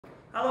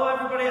Hello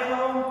everybody at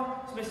home,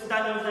 it's Mr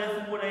Daniels here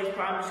from Wood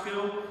Primary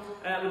School.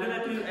 We're going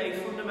to do a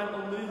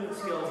fundamental movement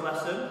skills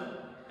lesson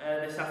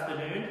this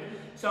afternoon.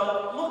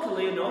 So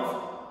luckily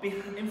enough,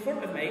 in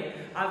front of me,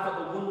 I've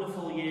got the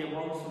wonderful Year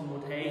 1 from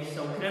Wood.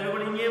 So can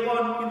everybody in Year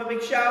 1 give a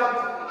big shout?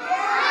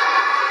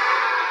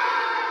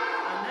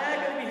 And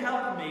they're going to be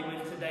helping me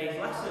with today's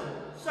lesson.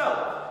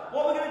 So,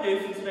 what we're going to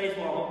do for today's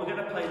warm-up, we're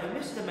going to play the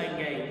Mr Men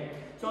game.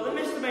 So the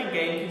Mr Men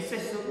game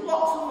consists of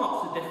lots and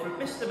lots of different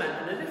Mr Men,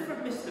 and the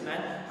different Mr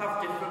Men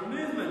have different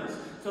movements.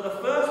 So the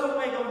first one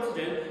we're going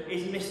to do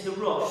is Mr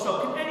Rush. So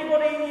can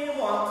anybody in Year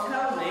 1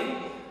 tell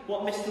me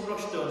what Mr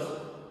Rush does?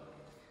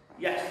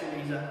 Yes,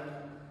 Louisa.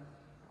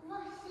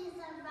 Rushes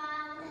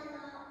around a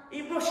lot.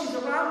 He rushes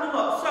around a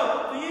lot. So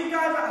for you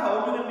guys at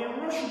home, you're going to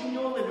be rushing in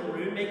your living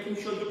room, making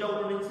sure you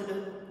don't run into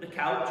the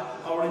couch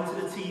or into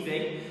the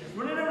TV,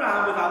 running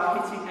around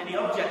without hitting any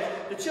objects.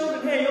 The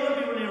children here, you're going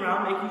to be running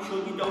around making sure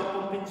you don't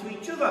bump into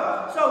each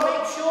other. So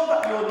make sure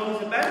that your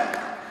knees are bent,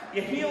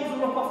 your heels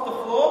are up off the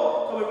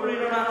floor, so we're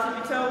running on our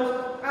tippy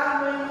toes,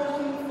 and we're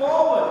looking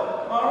forward.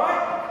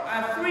 Alright?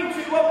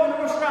 3, 2, 1, we're going to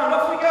rush around.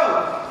 Off we go.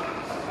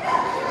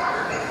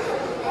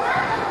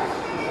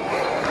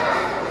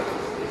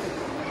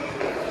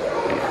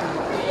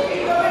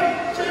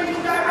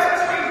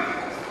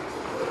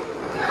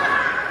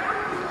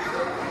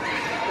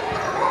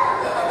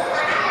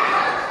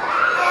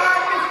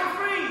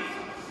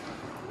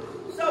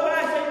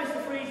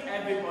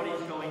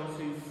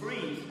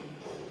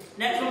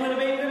 Next one we're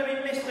going to be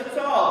Mr.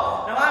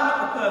 Tall. Now I'm not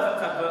the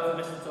perfect advert for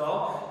Mr.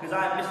 Tall because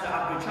I'm Mr.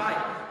 Average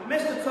height. But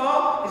Mr.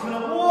 Tall is going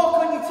to walk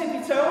on your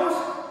tippy toes,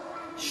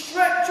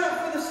 stretch up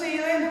for the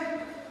ceiling.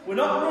 We're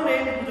not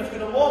running, we're just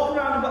going to walk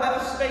around in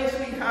whatever space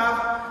we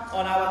have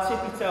on our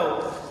tippy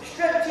toes.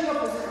 Stretching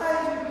up as high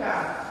as we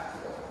can.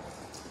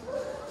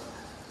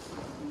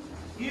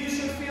 You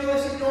should feel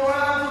this in your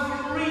arms as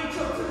you reach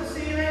up to the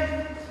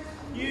ceiling.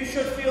 You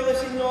should feel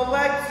this in your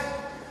legs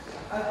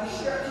as you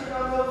stretch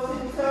around those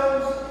tippy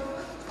toes.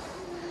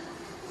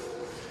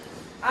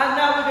 And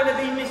now we're going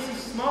to be Mrs.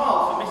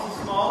 Small. For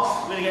Mrs.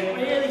 Small, we're going to get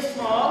really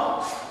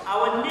small.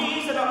 Our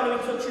knees are not going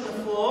to be touching the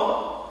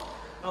floor.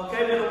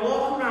 Okay, we're going to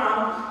walk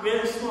around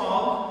really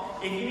small.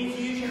 If you need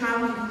to use your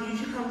hands, you can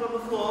use your hands on the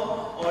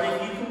floor. Or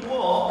if you can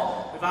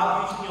walk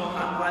without using your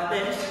hand like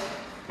this,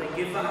 then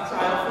give that a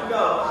try. Off we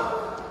go.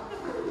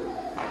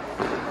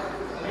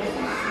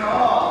 Mrs.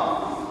 Small.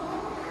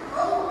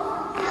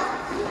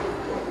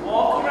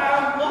 Walk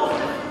around, lots of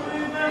different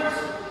movements.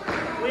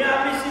 We are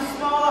Mrs.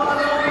 Small at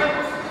the moment.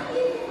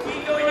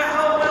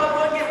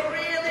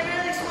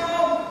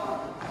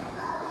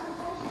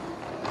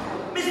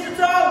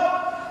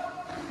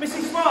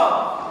 Mrs. Small,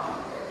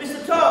 Mr.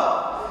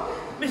 Tall,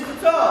 Mr.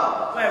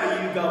 Tall, where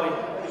are you going?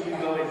 Where are you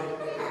going?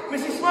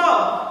 Mrs.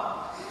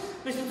 Small,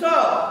 Mr.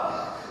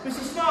 Tall,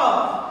 Mrs.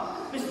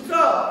 Small, Mr.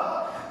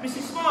 Tall,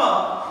 Mrs.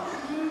 Small,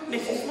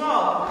 Mrs.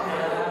 Small,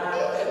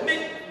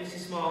 Mrs.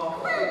 Small,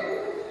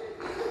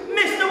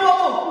 Mr.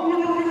 Wobble.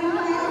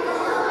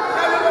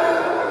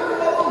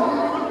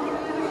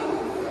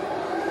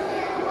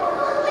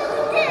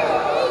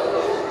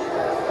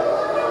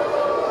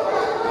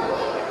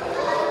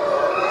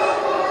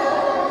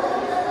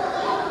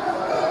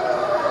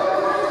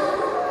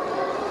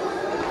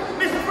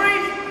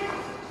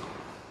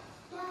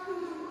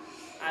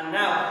 And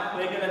now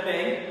we're going to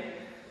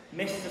be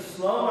Mr.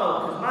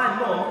 Slow-Mo, because my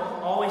mum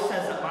always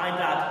says that my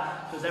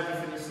dad does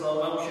everything in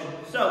slow motion.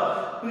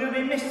 So we're going to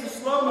be Mr.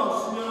 Slow-Mo.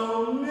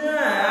 So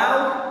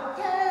now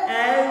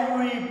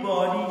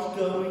everybody's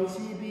going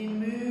to be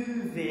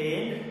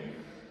moving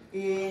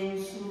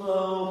in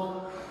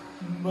slow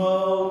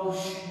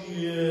motion.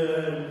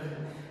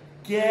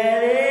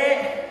 Get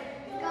it?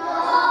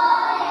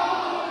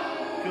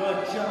 Got it. Good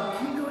job.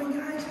 Keep going,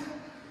 guys.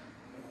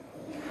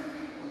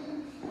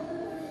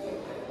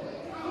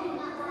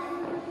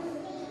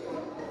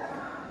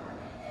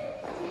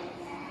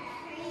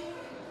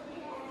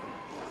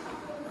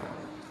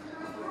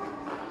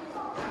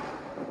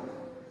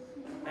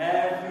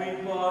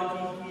 Everybody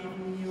give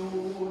me a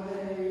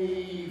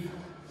wave.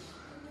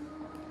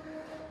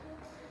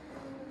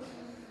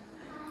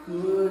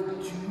 Good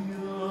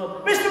job.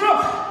 Mr.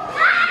 Rush!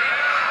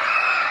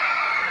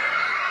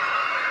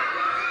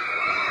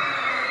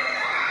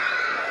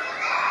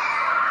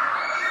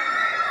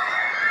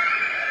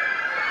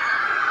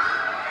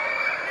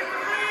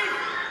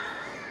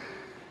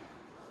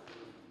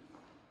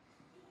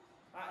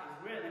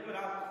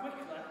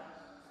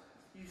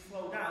 You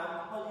slow down.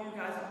 Hope you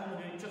guys at home are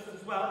doing just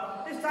as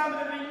well. This time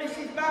we're going to be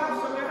Mrs.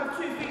 Bounce, so we're going to have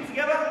 2 feet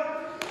together,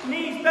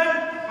 knees bent,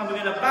 and we're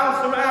going to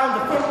bounce around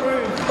the front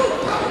room.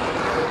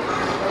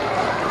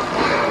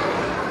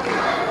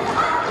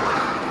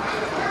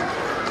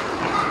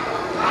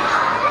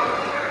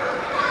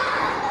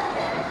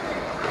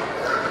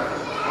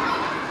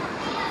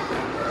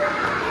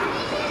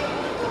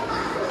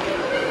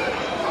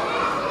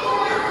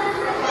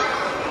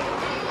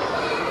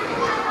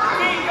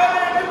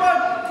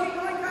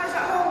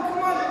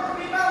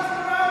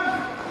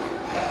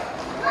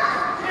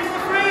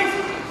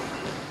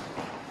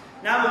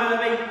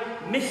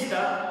 Mr.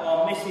 Mr.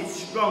 or Mrs.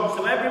 Strong.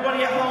 So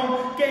everybody at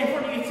home, get in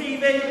front of your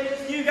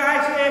TV. You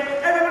guys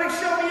here, everybody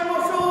show me your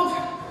muscles.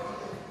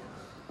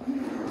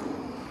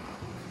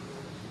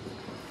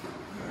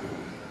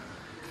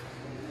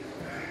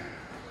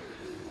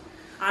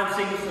 I'm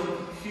seeing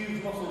some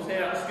huge muscles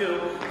here at school.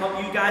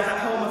 Hope you guys at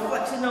home are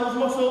flexing those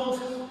muscles.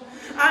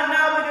 And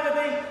now we're going to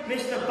be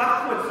Mr.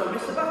 Backwards. So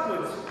Mr.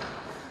 Backwards.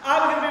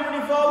 Are we going to be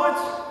running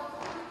forwards?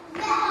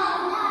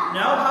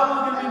 No. How are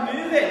we going to be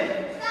moving?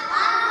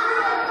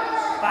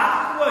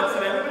 Backwards. So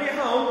everybody at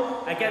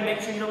home, again,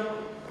 make sure you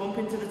don't bump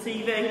into the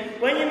TV.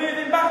 When you're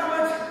moving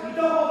backwards, you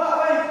don't look that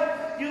way.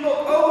 You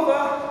look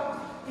over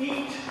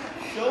each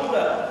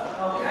shoulder.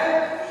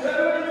 Okay? So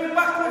everybody move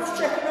backwards,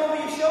 checking over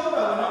your shoulder.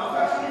 We're not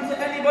crashing into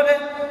anybody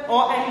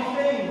or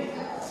anything.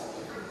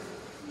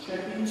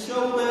 Checking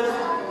shoulders.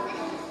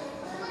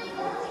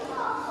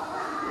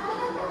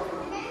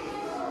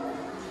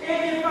 If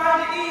you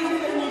find it easy,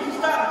 then you can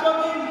start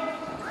jogging.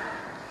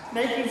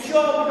 Making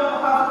sure we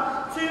don't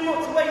have too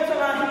much weight on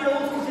our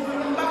heels, because if we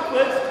run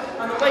backwards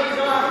and the weight is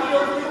on our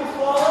heels, we will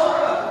fall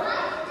over.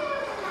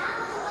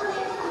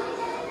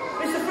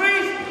 Mr.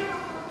 Freeze!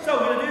 So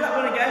we're going to do that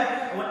one again.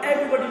 I want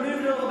everybody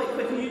moving a little bit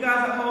quicker. You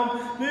guys at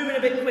home, moving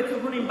a bit quicker,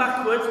 running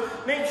backwards.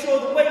 Make sure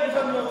the weight is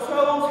on your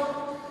toes.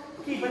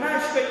 Keep a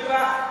nice straight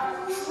back.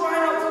 Try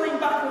not to lean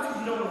backwards because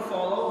you don't want to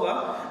fall over.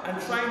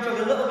 And try and jog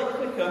a little bit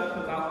quicker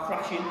without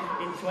crashing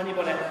into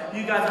anybody.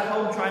 You guys at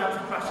home, try not to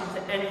crash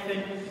into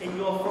anything in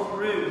your front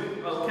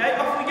room. Okay,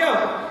 off we go.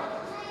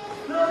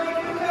 A little bit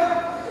quicker.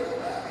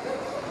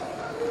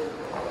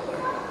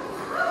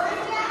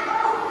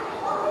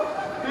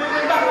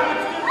 Moving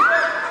backwards.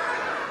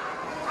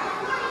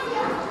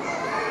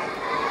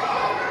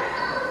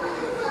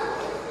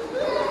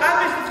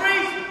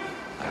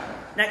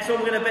 Next one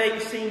we're going to be,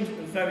 seems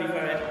very,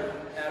 very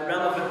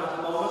relevant at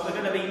the moment, we're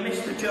going to be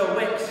Mr. Joe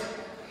Wicks.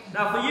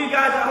 Now for you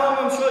guys at home,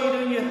 I'm sure you're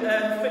doing your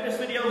fitness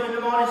videos in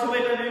the morning, so we're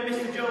going to do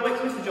Mr. Joe Wicks.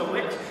 Mr. Joe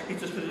Wicks, he's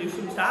just going to do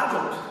some star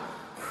jumps.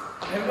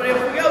 Everybody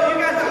off we go, you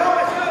guys at home,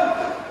 let's go!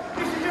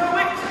 Mr. Joe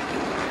Wicks!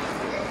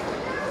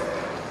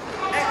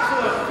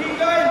 Excellent, keep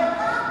going!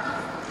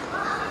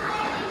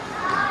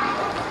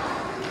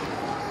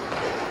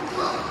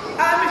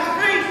 And Mr.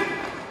 Freeze!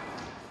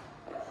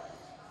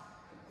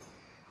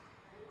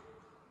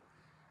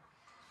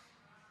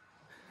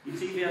 Your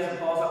TV hasn't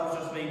paused, that was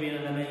just me being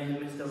an amazing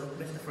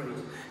Mr.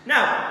 Freeze.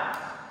 Now,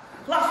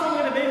 last one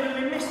we're going to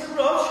be Mr.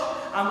 Rush,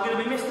 and we're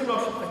going to be Mr.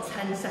 Rush for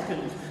 10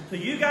 seconds. So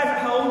you guys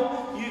at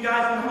home, you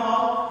guys in the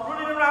hall,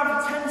 running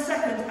around for 10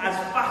 seconds as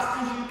fast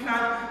as you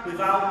can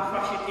without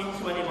crashing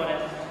into anybody.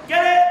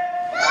 Get it?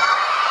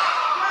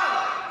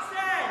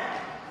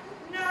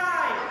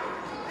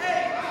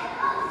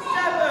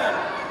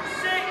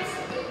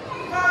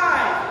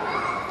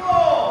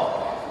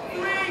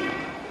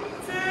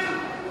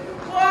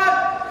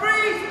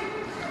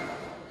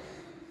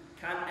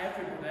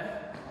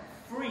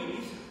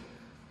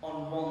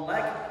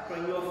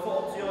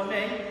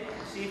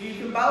 See if you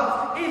can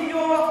balance. If you're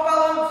off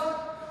balance,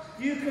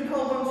 you can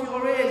hold on to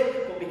your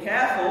ears, but be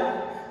careful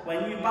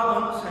when you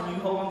balance and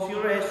you hold on to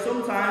your ears.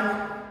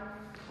 Sometimes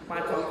my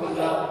tongue comes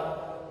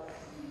out.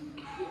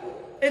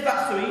 If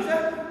that's too easy,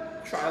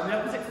 try on the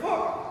opposite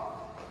foot.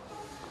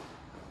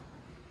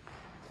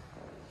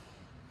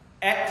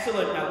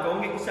 Excellent. Now go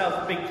and get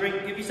yourself a big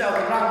drink. Give yourself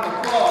a round of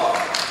applause.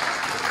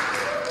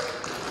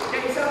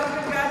 Get yourself a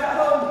drink, guys, at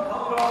home.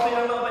 Hope we're all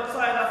feeling a little bit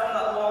tired after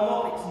that warm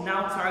up. It's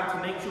now time to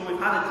make sure we've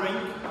had a drink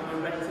and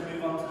we're ready to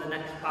move on to the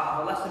next part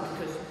of the lesson,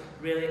 because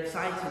really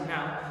exciting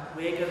now.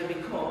 We're going to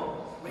become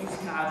race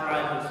car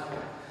drivers.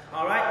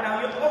 Alright,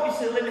 now you're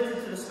obviously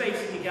limited to the space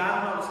in your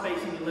garden or the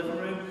space in your living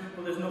room,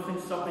 but there's nothing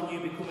stopping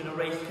you becoming a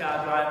race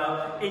car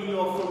driver in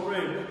your front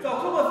room. So a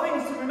couple of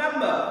things to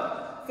remember.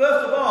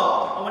 First of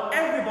all, I want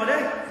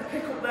everybody to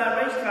pick up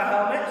their race car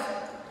helmets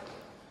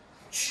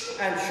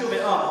and shove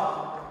it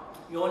on.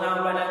 You're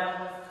now ready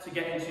to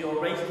get into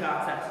your race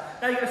car test.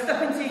 Now you're going to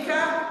step into your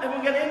car,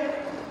 everyone get in,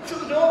 shut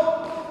the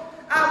door.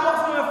 And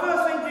what's one of the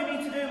first things you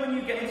need to do when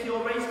you get into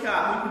your race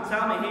car? Who can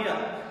tell me here?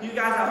 You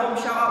guys at home,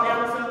 shout out the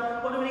answer.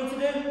 What do we need to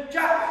do?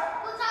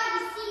 Jack? Put on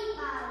your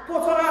seatbelt.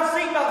 Put on our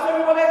seatbelts,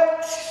 everybody.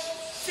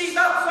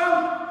 Seatbelts on.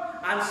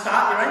 And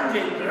start your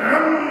engine.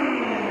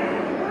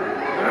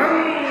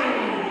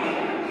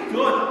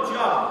 Good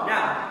job.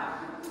 Now,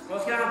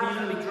 what's going to happen?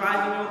 You're going to be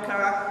driving your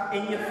car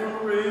in your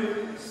front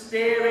room,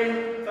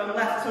 steering from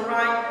left to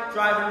right,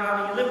 driving around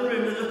in your living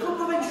room. There's a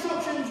couple of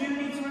instructions you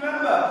need to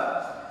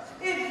remember.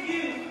 If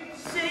you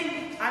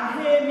see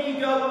and hear me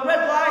go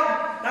red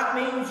light, that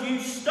means you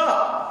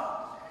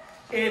stop.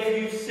 If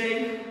you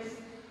see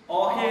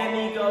or hear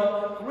me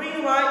go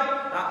green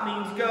light, that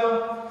means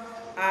go.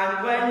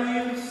 And when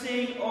you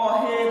see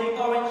or hear the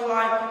orange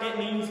light, it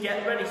means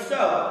get ready.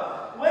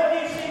 So,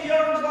 when you see the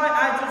orange light,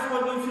 I just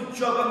want you to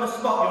jog on the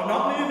spot. You're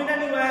not moving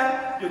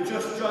anywhere, you're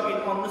just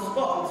jogging on the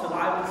spot until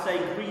I would say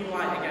green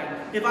light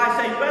again. If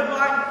I say red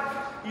light,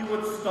 you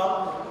would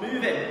stop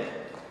moving.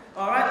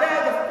 Alright,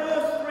 they're the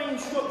first three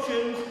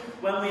instructions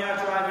when we are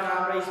driving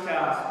our race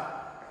cars.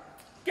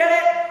 Get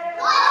it?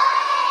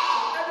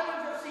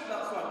 Everyone just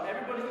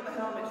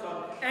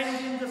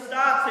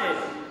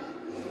started.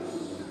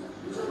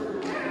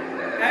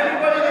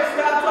 Everybody, let's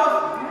start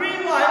off.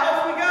 Green light,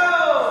 off we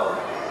go.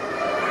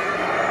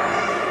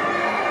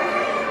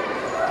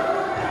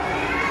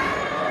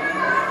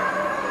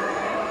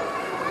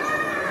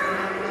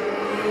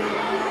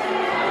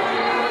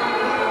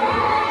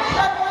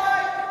 Red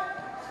light.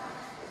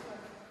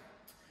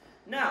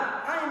 Now,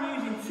 I am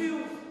using two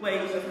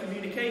ways of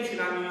communication.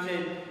 I'm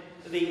using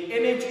the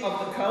image of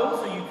the code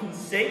so you can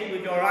see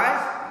with your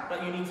eyes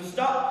that you need to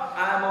stop.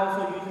 I'm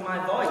also using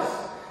my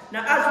voice.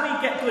 Now, as we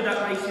get good at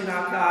racing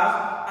our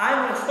cars,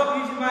 I'm going to stop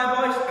using my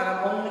voice and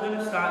I'm only going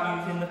to start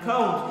using the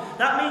cones.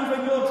 That means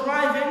when you're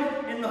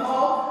driving in the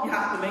hall, you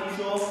have to make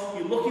sure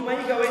you're looking where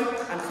you're going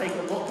and take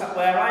a look at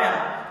where I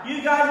am.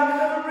 You guys in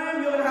the living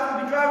room, you're going to have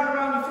to be driving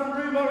around your front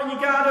room or in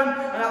your garden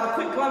and have a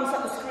quick glance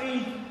at the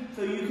screen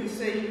so you can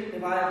see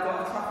if I have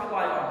got a traffic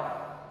light on.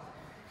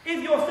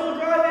 If you're still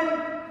driving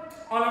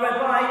on a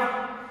red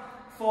light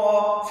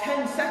for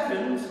 10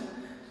 seconds,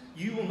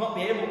 you will not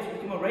be able to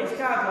become a race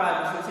car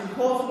driver. So it's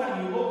important that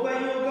you look where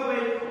you're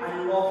going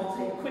and you also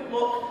take a quick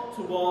look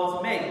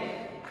towards me.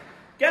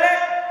 Get it?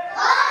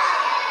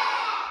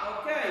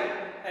 Okay,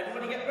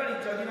 everybody get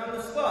ready. Jogging on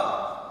the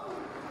spot.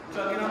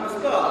 Jogging on the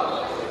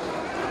spot.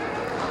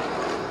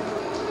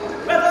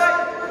 Red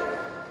light.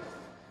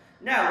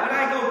 Now, when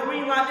I go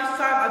green light this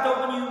time, I don't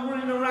want you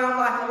running around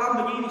like a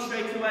Lamborghini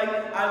straight away.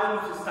 I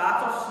want you to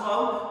start off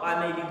slow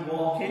by maybe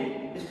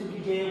walking. This could be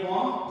gear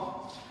 1.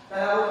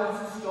 Then I want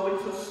you to go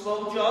into a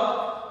slow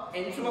jog,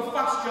 into a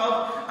fast jog,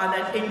 and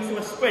then into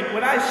a sprint.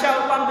 When I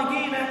shout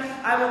Lamborghini,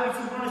 I want you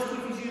to run as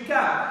quick as you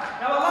can.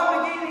 Now, a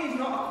Lamborghini is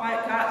not a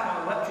quiet car, it's not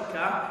an electric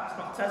car, it's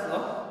not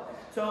Tesla.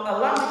 So a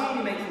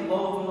Lamborghini makes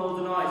loads and loads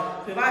of noise.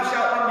 So if I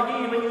shout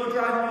Lamborghini when you're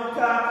driving your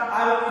car,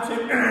 I want you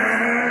to...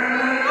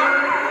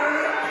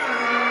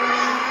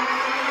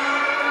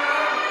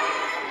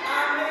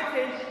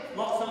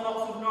 lots and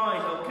lots of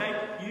noise, okay?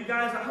 You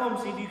guys at home,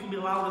 see if you can be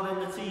louder than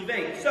the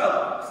TV.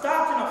 So,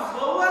 starting off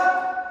slower,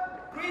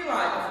 green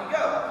light, off we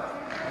go.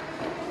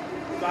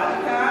 Drive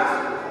the cars.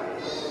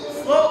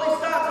 Slowly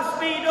start to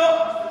speed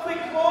up,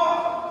 quick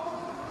walk.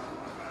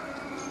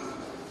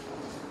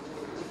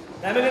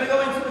 Then we're going to go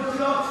into a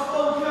jog,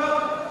 slow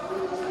jog.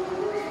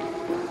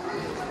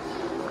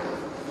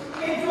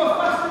 Into a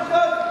faster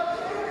jog.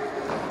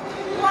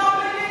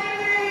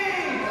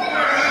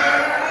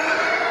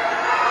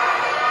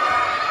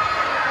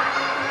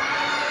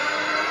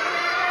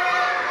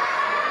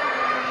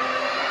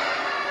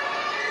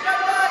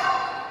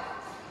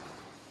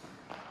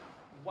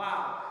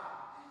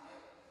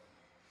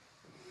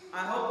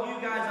 I hope you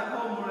guys at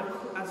home were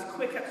as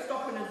quick at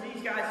stopping as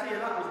these guys here.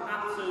 That was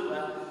absolutely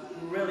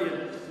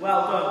brilliant.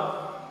 Well done.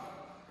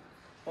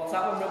 What's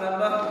that one,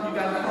 remember? You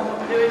guys at home, what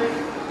we're doing?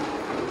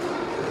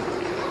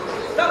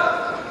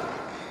 Stop!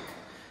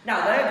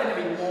 Now, there are going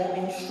to be more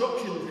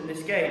instructions in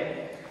this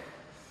game.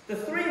 The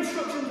 3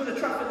 instructions for the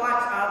traffic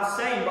lights are the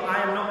same, but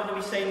I am not going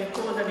to be saying the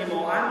colours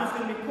anymore. I'm just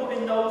going to be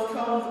putting those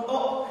cones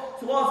up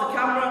towards the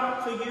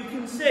camera so you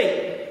can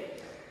see.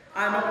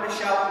 I'm not going to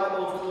shout what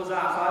those colours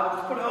are, so I will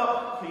just put it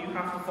up so you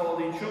have to follow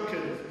the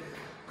instructions.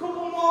 A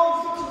couple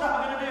more instructions that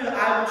we're going to do that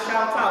I will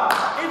shout out.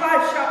 If I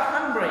shout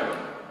handbrake,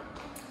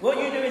 what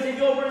you do is if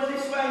you're running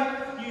this way,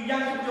 you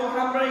yank up your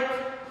handbrake,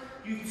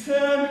 you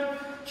turn,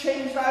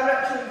 change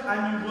direction, and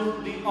you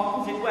run the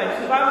opposite way.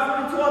 So if I was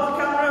running towards the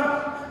camera,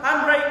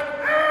 handbrake,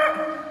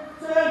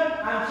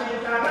 turn, and change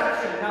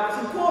direction. Now it's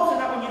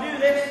important that when you do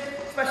this,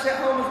 especially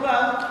at home as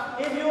well,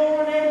 if you're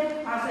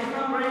running, I say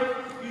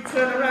handbrake, you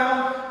turn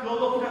around, you're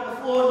looking at the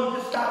floor, and you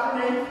just start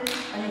running,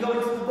 and you go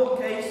into the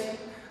bookcase,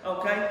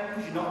 okay,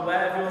 because you're not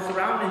aware of your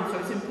surroundings. So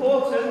it's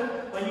important,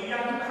 when you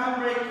yank the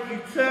handbrake, you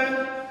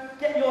turn,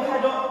 get your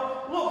head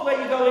up, look where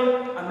you're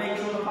going, and make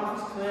sure the path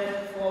is clear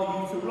for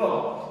you to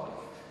run.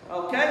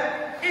 Okay?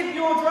 If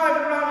you're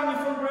driving around in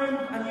your front room,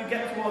 and you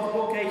get towards the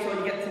bookcase, or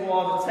you get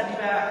towards a teddy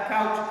bear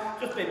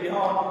couch, just beep your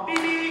horn,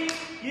 beep beep.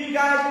 You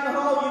guys in the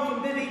hall, you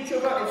can bid each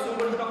other if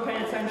somebody's not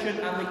paying attention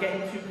and they're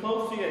getting too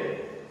close to you.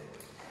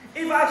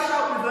 If I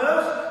shout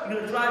reverse, you're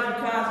going to drive your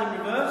cars in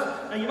reverse.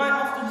 Now you might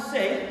often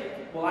see,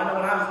 well I know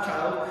when I was a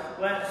child,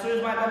 where as soon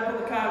as my dad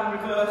put the car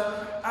in reverse,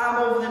 I'm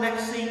over the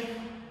next seat,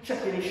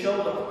 checking his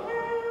shoulder.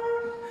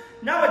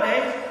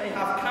 Nowadays, they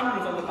have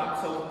cameras on the back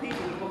so people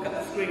can look at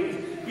the screens.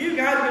 You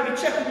guys are going to be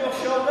checking your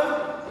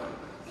shoulder,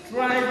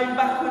 driving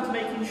backwards,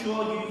 making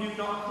sure you do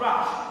not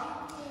crash.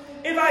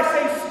 If I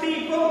say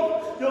speed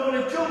bump, you're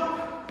going to jump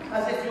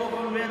as if you're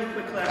going really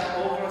quickly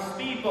over a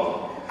speed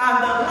bump. And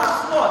the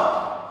last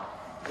one,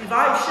 if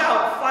I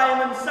shout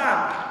Fireman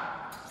Sam,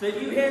 so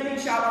if you hear me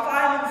shout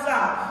Fireman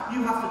Sam,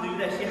 you have to do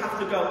this. You have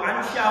to go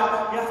and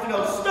shout, you have to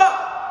go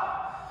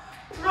stop,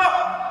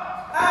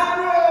 drop,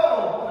 and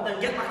roll, and then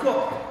get back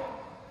up.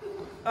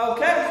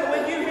 Okay, so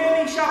when you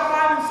hear me shout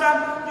Fireman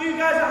Sam, you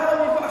guys at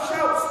home, you've got to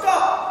shout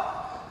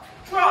stop,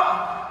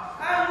 drop,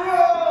 and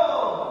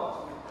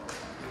roll.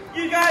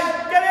 You guys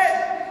get it?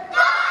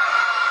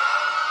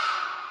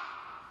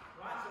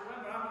 Right, so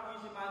remember, I'm not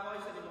using my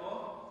voice anymore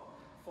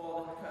for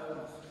the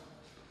codes.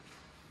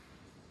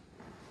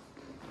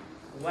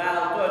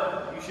 Well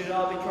done. You You should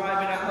all be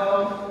driving at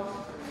home.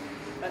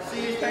 Let's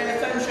see who's paying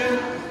attention.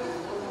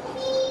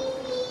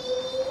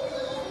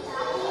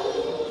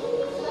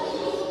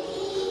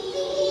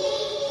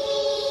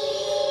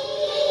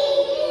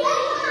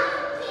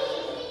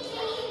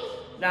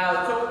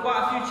 Now, it took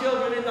quite a few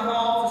children in the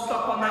hall to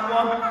stop on that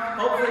one.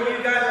 Hopefully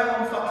you guys at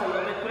home stopped a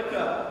little bit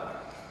quicker.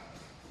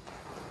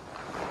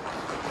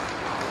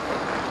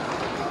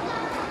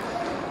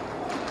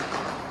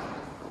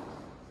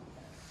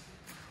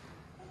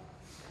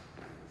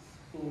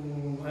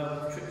 Ooh, help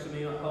the tricks of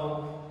me at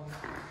home.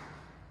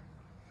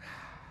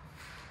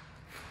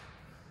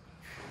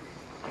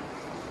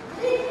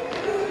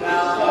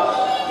 Well done.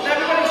 Can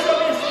everybody show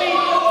me a speed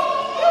bump?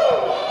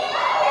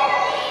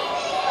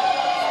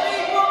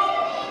 Speed bump.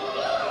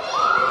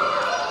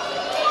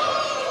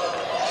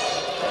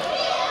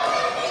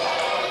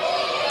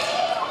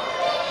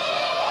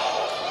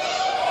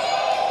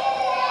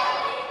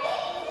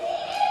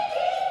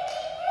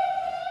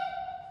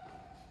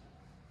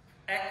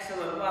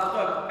 Excellent, well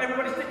done.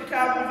 Everybody stick your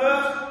car in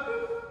reverse.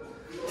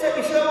 Take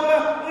your shoulder,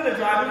 you're going to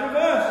drive in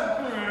reverse.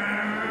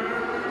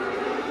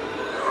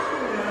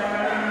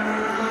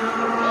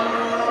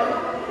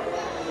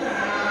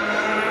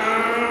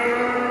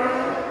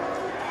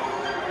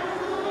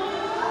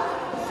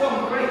 Some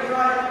great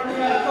driving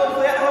here.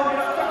 Hopefully at home you're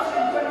not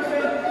crashing into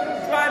anything.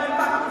 Driving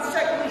backwards,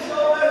 checking your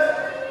shoulders.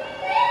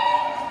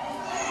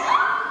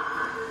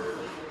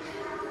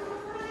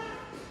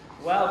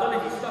 Well done,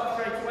 if you stop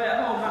straight away at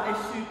home, that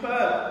is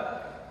superb.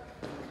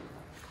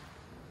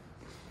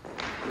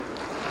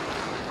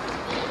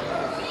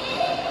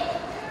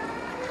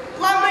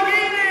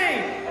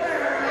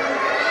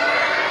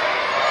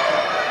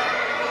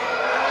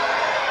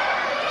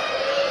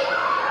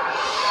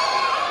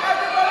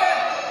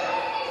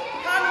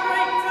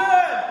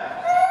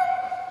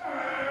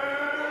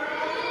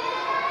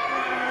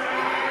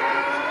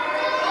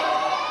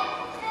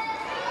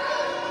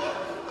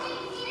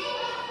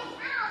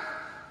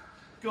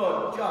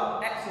 Good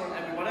job. Excellent,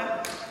 everybody.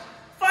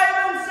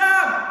 Fireman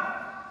Sam!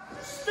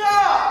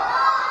 Stop!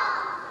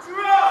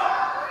 Drop!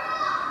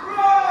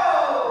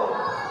 Roll!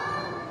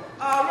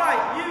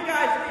 Alright, you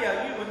guys here,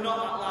 you were not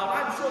that loud.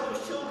 I'm sure there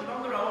was children on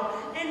their own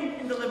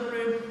in the living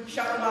room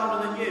shouting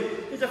louder than you.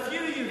 There's a few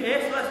of you here,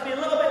 so let's be a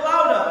little bit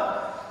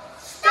louder.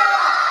 Stop!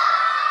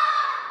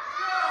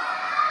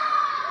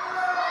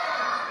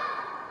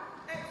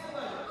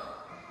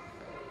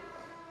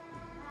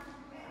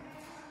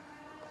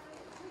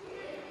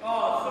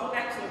 Oh, some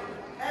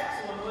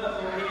excellent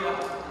work over here.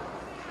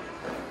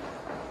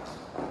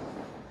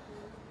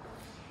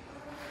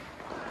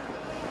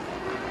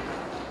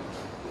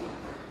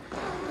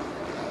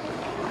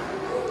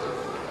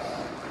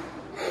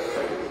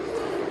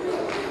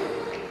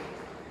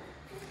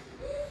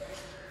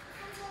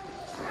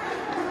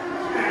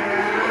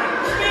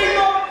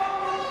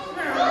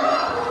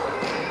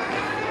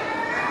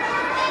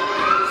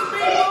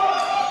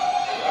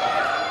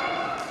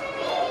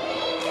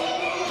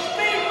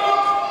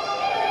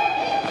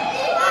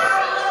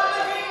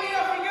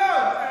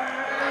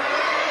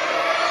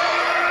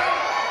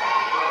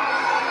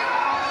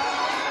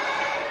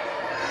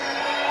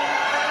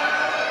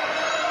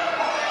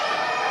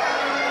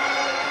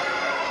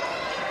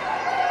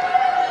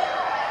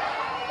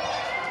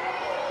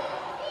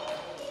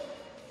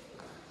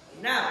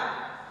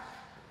 Now,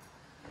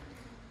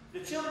 the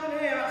children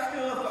here at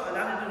school have got an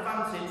added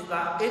advantage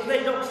that if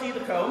they don't see the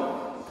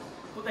cone,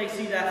 but they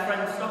see their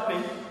friends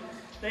stopping,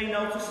 they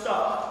know to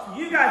stop. So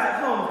you guys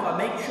at home have got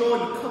to make sure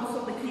you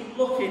constantly keep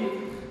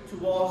looking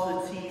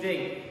towards the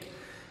TV.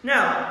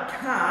 Now,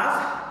 cars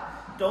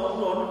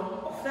don't run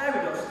off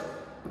fairy dust.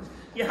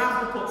 You have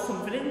to put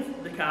something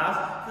in the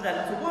cars for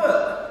them to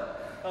work.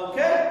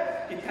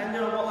 Okay?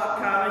 Depending on what that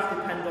car is,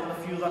 depends on the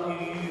fuel that you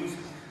use.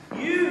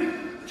 You,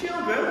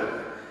 children,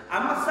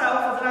 and myself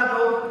as an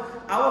adult,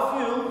 our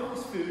fuel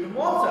is food and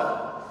water.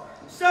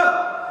 So,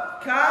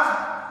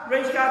 cars,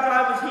 race car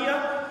drivers here,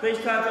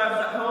 race car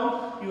drivers at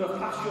home, you have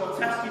passed your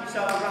test. Give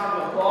yourself a round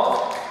of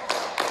applause.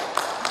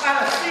 And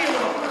a seal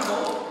of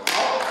approval.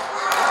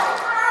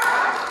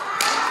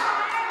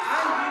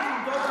 And you can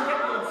go and get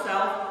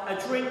yourself a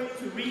drink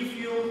to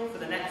refuel for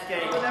the next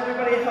game. And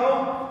everybody at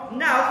home,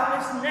 now for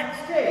this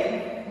next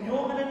game,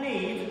 you're going to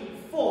need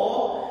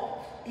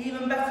 4,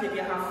 even better if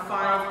you have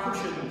 5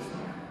 cushions.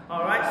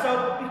 Alright, so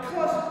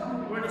because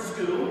we're in a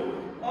school,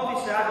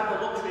 obviously I've got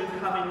the luxury of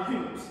having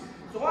hoops.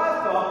 So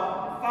I've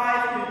got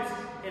 5 hoops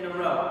in a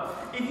row.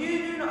 If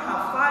you do not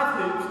have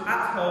 5 hoops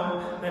at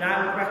home, then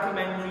I would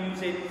recommend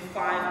using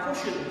 5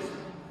 cushions.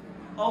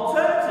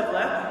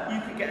 Alternatively,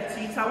 you could get a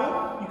tea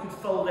towel, you could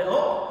fold it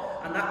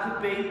up, and that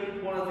could be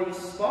one of these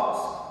spots.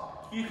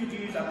 You could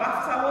use a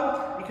bath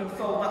towel, you can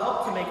fold that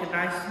up to make a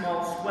nice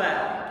small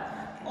square.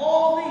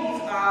 All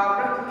these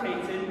are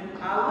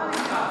replicating our lily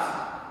pads.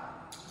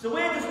 So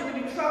we're just going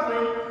to be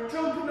travelling,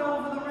 jumping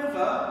over the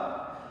river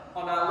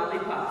on our lily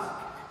pads.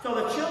 So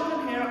the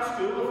children here at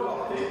school have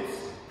got hoops.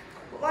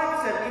 But like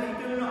I said,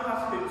 if you do not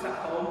have hoops at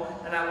home,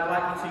 then I would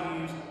like you to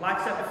use, like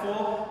I said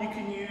before, you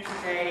can use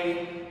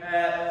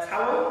a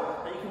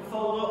towel that you can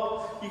fold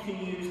up, you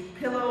can use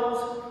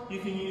pillows, you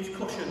can use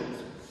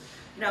cushions.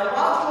 Now,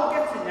 whilst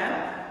you're getting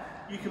them,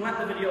 you can let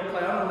the video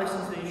play on and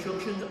listen to the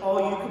instructions,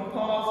 or you can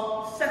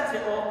pause, set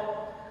it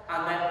up,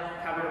 and then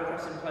carry on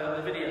press and play on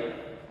the video.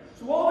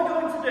 So what we're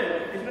going to do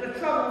is we're going to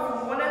travel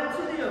from one end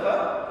to the other,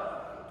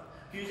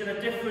 using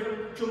a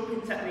different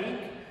jumping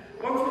technique.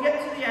 Once we get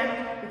to the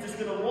end, we're just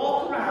going to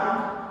walk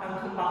around and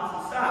come back to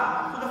the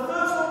start. So the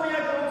first one we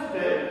are going to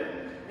do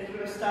is we're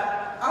going to start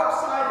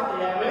outside of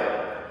the area,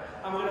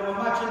 and we're going to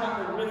imagine that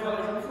the river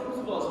is in front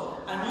of us.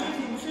 And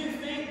using 2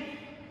 feet,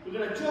 we're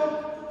going to jump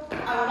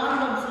and land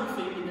on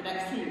 2 feet in the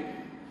next 2.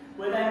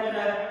 We're then going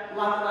to land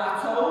on our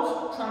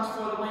toes,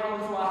 transfer the weight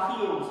onto our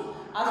heels.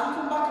 As we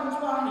come back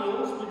onto our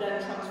heels, we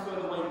then transfer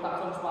the weight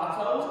back onto our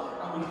toes,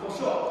 and we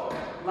push up.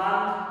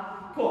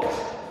 Land, push.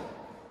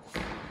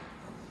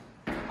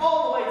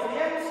 All the way to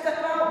the end, step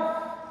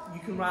out. You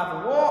can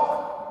either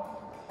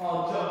walk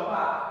or jump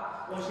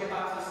back. Once you get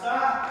back to the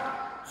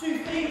start, 2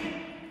 feet,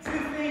 2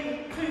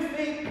 feet, 2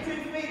 feet, 2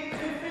 feet,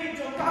 2 feet,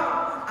 jump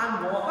out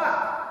and walk back.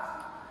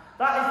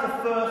 That is the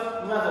first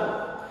level.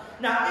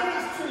 Now, if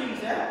it's too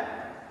easy,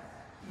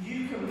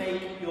 you can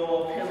make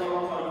your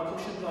pillows or your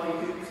cushions or your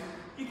hoops,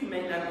 you can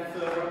make them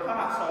further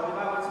apart. So if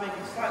I were to make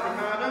it slightly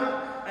harder,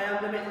 I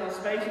am limited on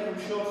space, and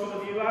I'm sure some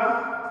of you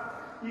are,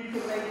 you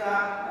can make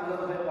that a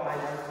little bit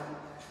wider.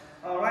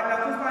 Alright, now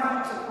because my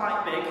hoops are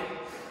quite big,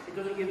 it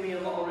doesn't give me a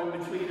lot of room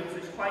between them, so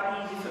it's quite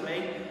easy for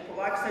me. But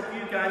like I said,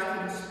 you guys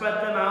can spread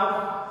them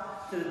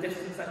out to the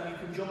distance that you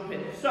can jump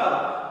in.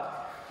 So,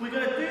 we're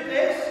going to do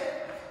this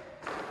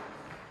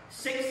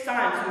 6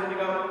 times. So we're going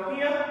to go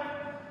here,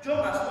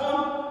 jump, that's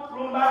 1,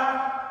 run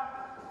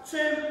back, 2,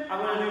 I'm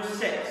going to do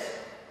 6.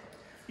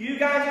 You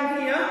guys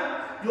in here,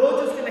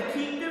 you're just going to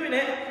keep doing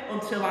it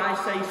until I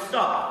say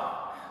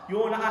stop.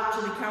 You're not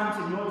actually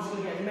counting, you're just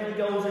going to get as many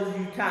goals as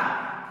you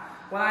can.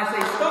 When I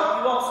say stop,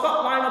 you won't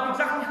stop, line up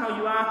exactly how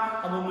you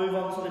are, and we'll move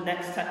on to the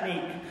next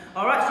technique.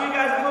 Alright, so you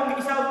guys at home, get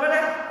yourselves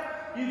ready.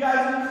 You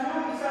guys in the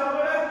school, get yourselves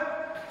ready.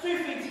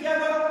 2 feet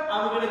together, and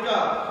we're going to go.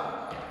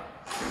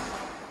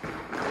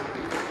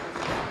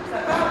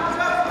 Step out,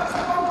 go,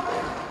 step on.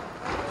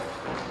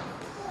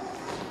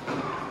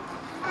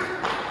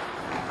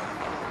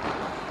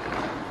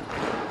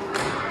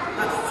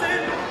 That's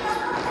 2.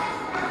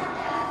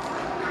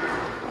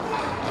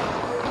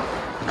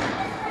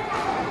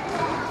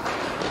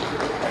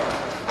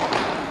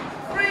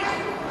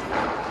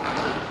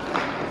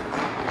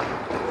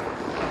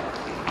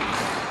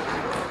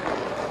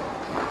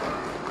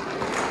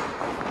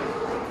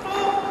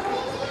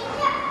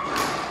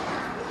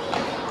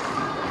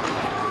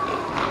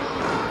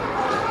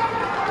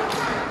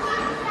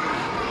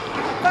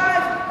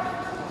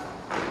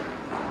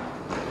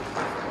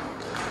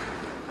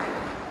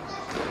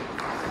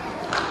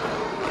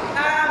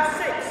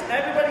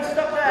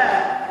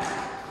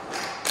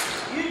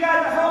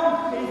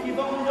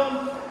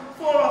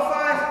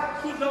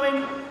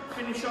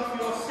 Finish off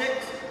your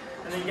 6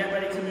 and then get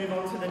ready to move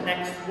on to the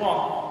next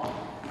one.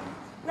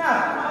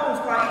 Now, that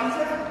one's quite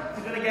easy.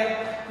 We're going to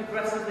get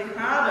progressively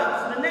harder.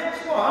 So the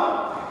next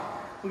one,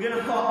 we're going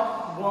to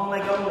hop 1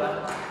 leg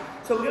over.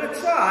 So we're going to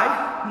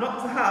try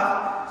not to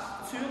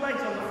have 2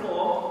 legs on the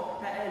floor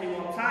at any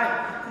one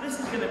time. So this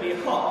is going to be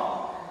a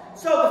hop.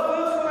 So the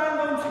first one I'm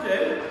going to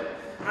do,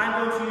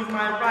 I'm going to use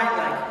my right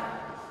leg.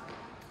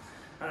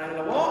 And I'm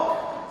going to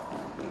walk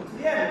to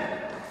the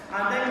end.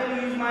 I'm then going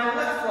to use my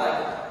left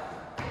leg.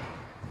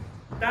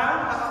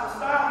 Down, back to the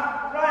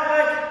start, right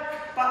leg,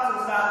 back to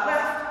the start,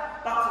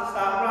 left, back to the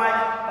start, right,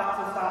 back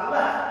to the start,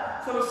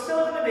 left. So it's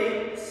still going to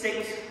be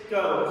 6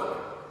 goes.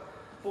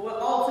 But we're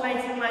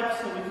alternating legs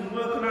so we can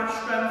work on our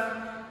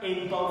strength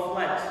in both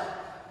legs.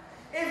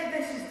 If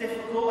this is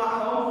difficult at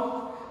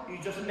home,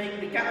 you just make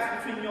the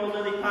gaps between your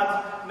lily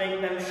pads, make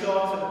them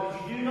shorter,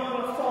 because you do not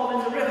want to fall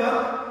in the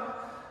river,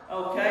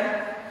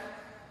 okay?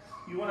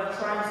 You want to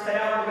try and stay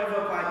out of the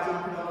river by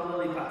jumping on the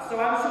lily pads. So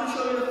I'm just going to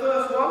show you the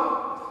first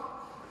one.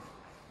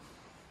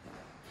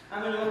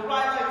 I'm going to go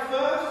right leg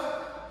first,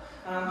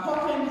 and I'm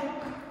hopping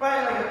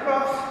right leg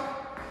across,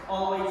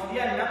 all the way to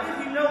the end. Now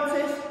if you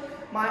notice,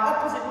 my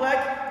opposite leg,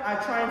 I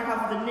try and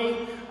have the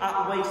knee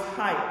at waist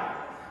height.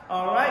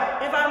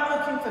 Alright, if I'm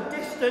looking for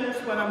distance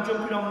when I'm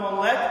jumping on one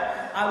leg,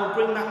 I will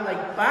bring that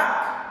leg back.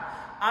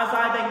 As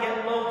I then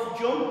get low to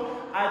jump,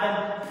 I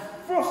then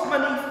thrust my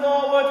knee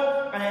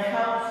forward, and it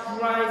helps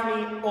drive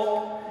me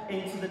up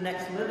into the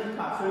next lily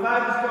pad. So if I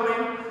was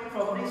going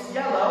from this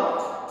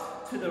yellow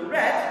to the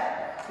red,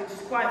 which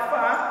is quite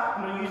far,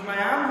 I'm going to use my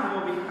arms and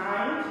go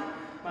behind.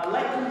 My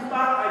leg comes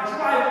back, I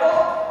drive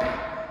up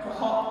to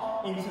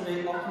hop into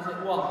the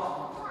opposite one.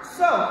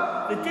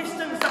 So, the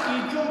distance that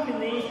you jump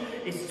in these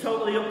is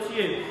totally up to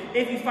you.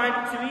 If you find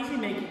it too easy,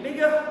 make it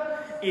bigger.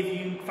 If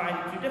you find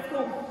it too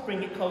difficult,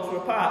 bring it closer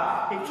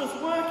apart. It's just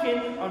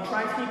working on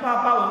trying to keep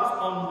our balance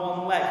on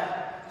one leg.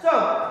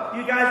 So,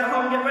 you guys at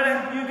home get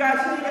ready. You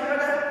guys here get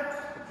ready.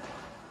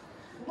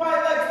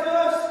 Right leg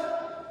first.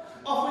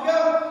 Off we go.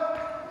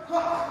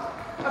 Hop.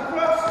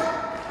 Across,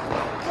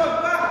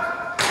 jump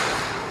back.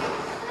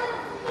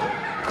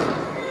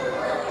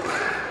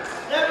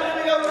 There we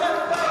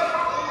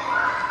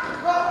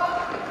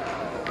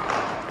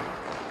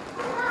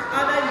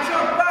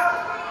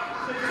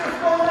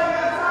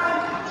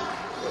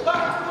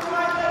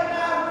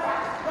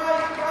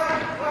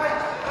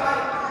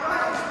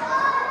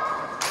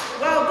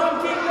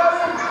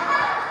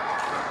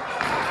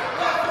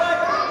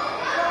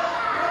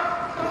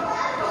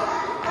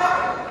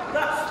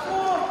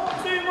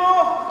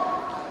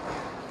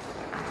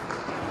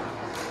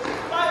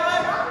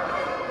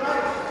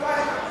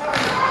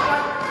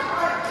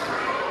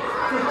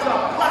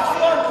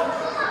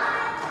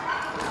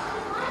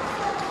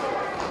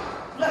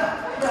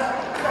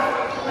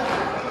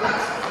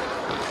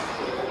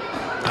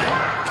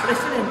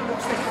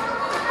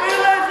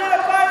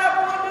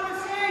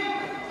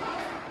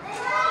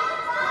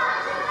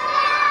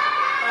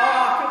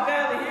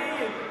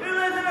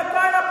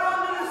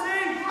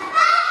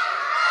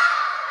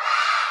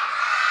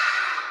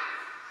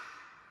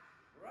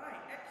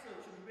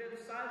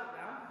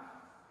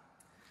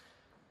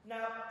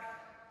Now,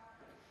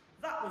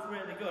 that was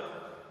really good.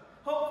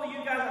 Hopefully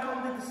you guys at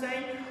home did the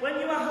same. When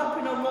you are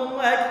hopping on one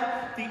leg,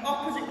 the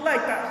opposite leg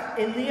that's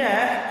in the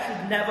air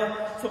should never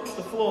touch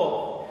the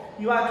floor.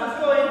 You are just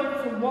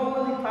going from one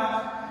lily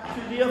pad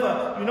to the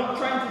other. You're not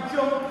trying to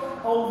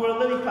jump over a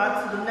lily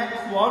pad to the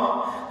next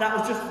one. That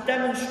was just to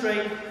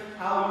demonstrate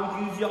how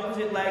you would use the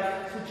opposite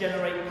leg to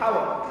generate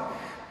power.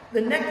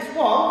 The next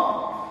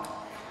one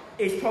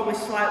is probably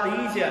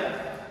slightly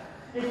easier.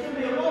 It's going to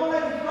be a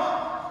one-legged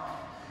drop.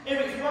 If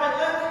it's right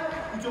leg,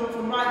 you jump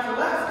from right to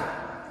left.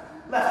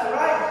 Left to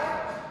right,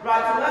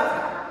 right to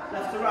left,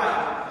 left to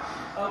right.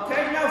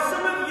 Okay, now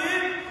some of you,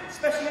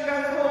 especially you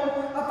guys at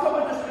home, are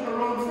probably just going to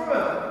run through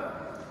it.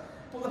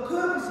 But the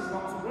purpose is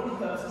not to run, the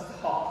purpose is to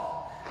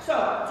hop. So,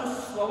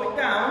 just slow it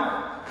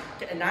down,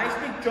 get a nice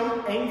big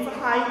jump, aim for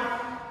height,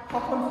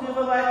 hop onto the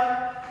other leg,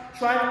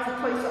 try not to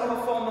place the other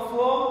foot on the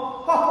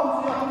floor, hop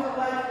onto the opposite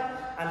leg,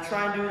 and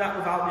try and do that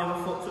without the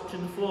other foot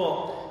touching the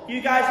floor.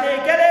 You guys here,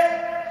 get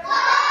it?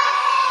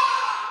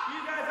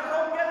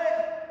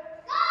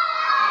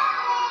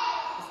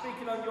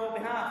 On your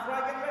behalf.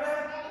 Right, get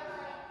ready?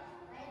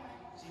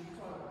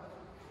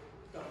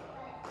 Go.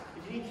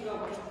 If you need to go,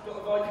 just don't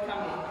avoid the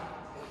camera.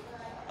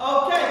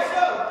 Okay,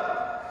 so,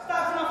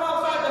 starting off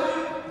outside the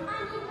hoop,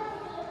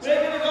 we're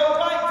going to go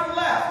right to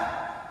left.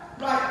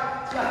 Right,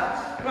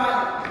 left,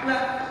 right,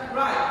 left,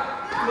 right.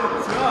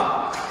 Good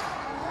job.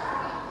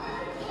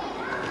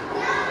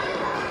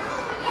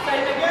 Say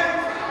it again.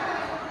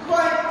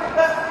 Right,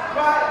 left,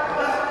 right.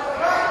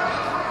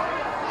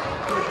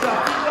 Good job.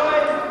 Keep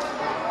going.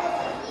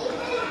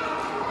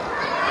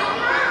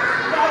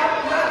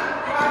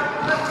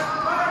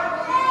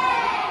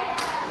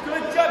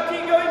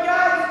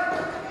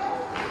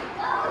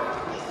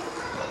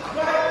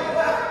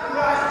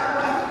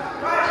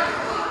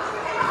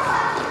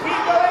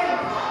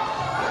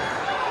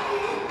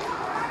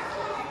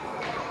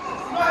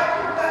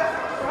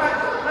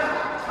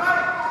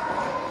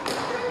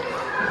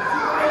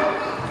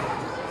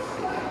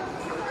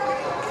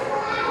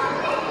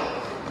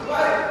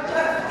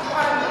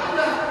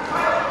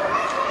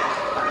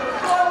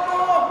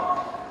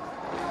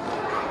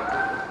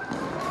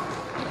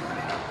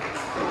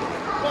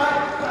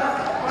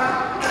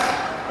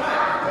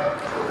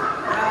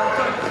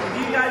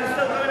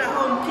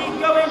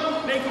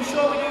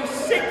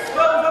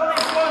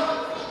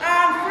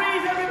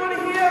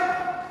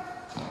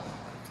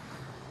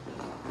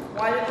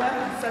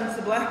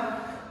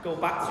 Go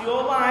back to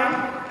your line.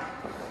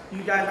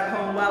 You guys at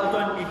home, well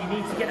done. If you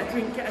need to get a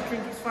drink,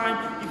 it's fine.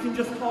 You can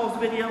just pause the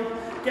video,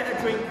 get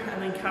a drink,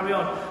 and then carry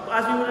on.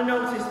 But as you would have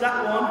noticed,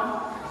 that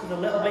one is a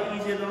little bit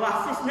easier than the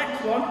last. This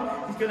next one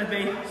is going to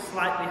be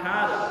slightly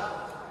harder.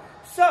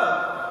 So,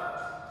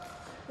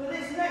 for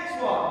this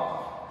next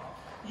one,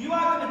 you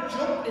are going to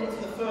jump into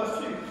the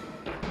first hoop.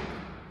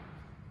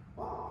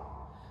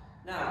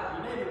 Now,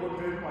 you may be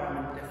wondering why I'm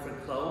in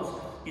different clothes.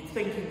 You'd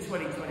think in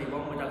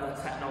 2021 we'd have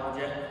the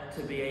technology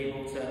to be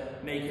able to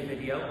make a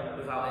video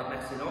without it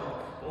messing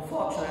up. But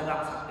unfortunately,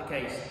 that's not the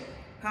case.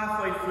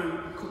 Halfway through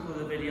a couple of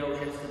the videos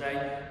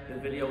yesterday, the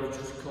video was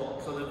just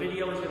cut. So the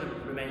video is going to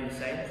remain the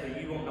same, so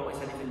you won't notice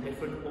anything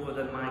different other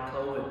than my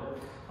clothing.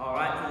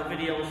 Alright, so the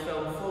video was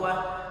filmed fuller,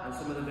 and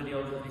some of the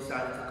videos have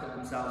decided to cut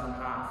themselves in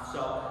half.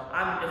 So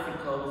I'm in different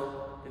clothes.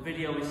 The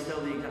video is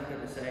still exactly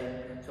the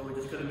same, so we're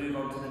just going to move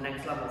on to the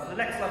next level. So the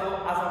next level,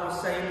 as I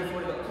was saying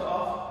before it got cut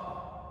off,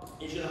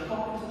 is you're going to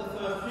hop into the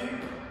first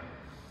hoop,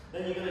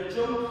 then you're going to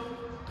jump,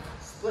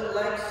 split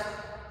legs,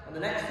 and the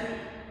next hoop,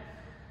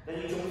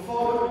 then you jump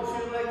forward with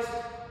 2 legs,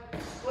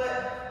 split,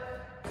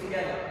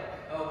 together.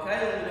 Okay,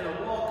 then you're going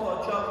to walk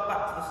or jog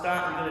back to the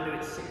start, and you're going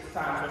to do it 6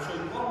 times. So I'll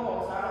show you one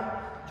more time,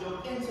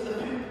 jump into the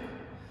hoop,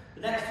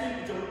 the next hoop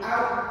you jump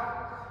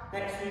out,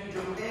 next hoop you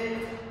jump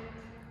in,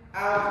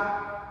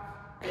 out,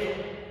 in,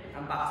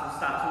 and back to the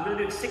start. So we're going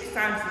to do it 6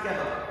 times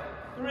together.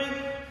 3,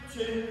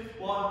 2,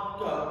 1,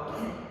 go.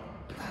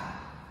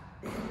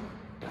 In,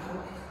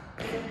 out,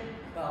 in.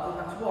 Well,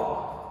 that's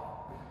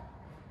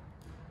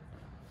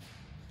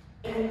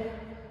 1. In,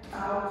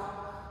 out,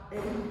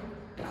 in,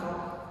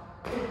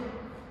 out, in.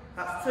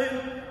 That's 2.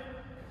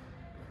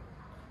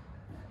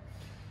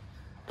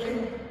 In,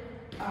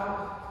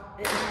 out,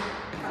 in,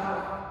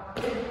 out,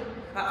 in.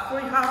 That's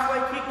 3, halfway,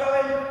 keep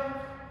going.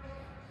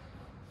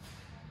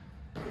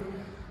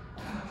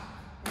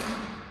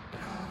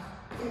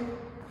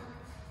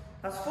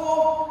 That's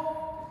 4.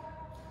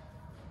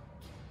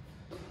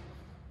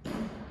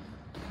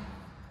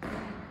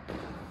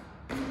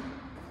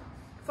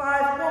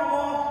 5, one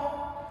more.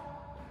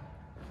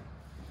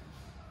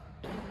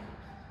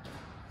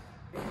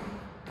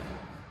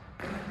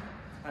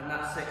 And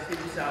that's 6. Give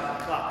yourself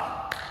a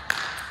clap.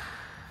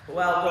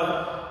 Well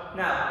done.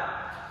 Now,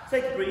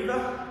 take a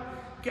breather,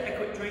 get a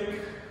quick drink,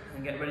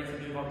 and get ready to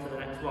move on to the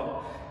next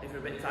one. If you're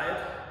a bit tired,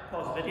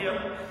 pause the video,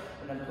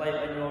 and then play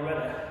it when you're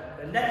ready.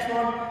 The next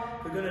one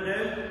we're going to do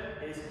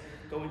is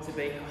going to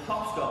be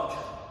hopscotch.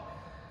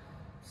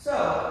 So,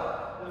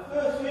 the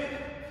first hoop,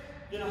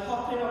 you're going to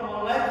hop in on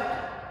one leg.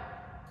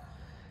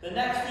 The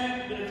next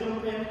hoop, you're going to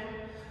jump in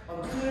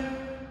on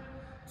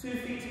 2, 2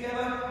 feet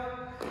together.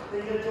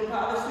 Then you're going to jump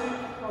out of this hoop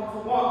onto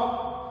 1,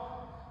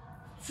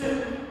 2,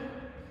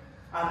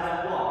 and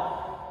then 1.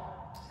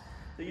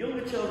 The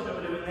younger children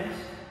who are doing this,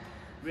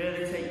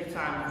 really take your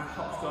time because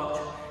hopscotch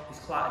is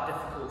quite a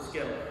difficult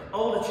skill.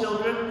 Older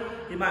children,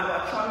 you might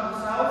want to try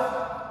yourself.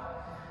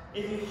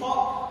 If you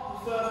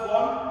hop the first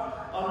one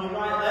on your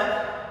right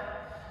leg,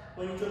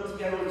 when you jump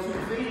together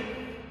with 2 feet,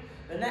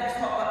 the next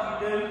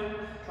hop that you do,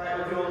 try it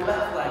with your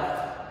left leg.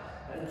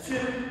 And 2,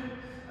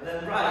 and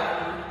then right,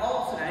 and you can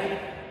alternate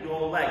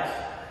your legs,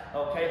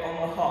 okay,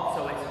 on the hop.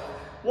 So it's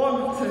 1,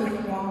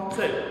 2, 1,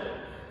 2.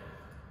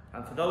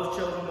 And for those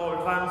children more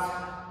advanced,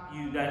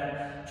 you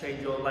then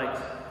change your legs.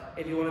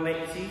 If you want to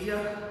make this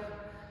easier,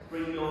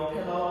 bring your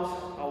pillows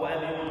or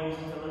whatever you're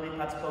using for lily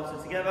pads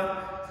closer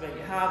together to make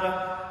it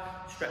harder.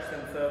 Stretch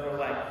them further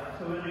away.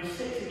 So we're going to do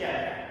 6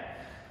 again.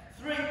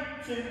 3,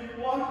 2,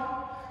 1,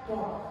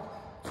 1,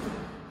 2,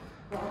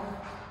 1,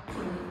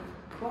 2,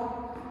 1.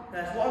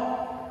 There's 1.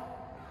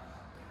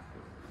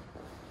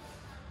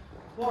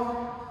 1,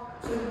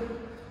 2,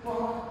 1,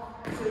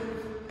 2,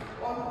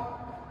 1.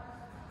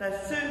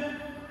 There's 2.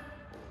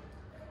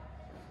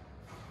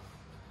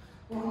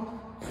 1,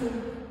 2,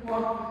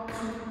 1,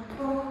 2,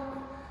 1.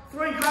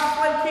 3,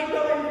 halfway, keep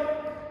going.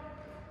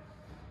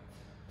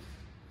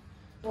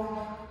 1,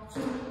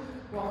 2,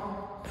 1,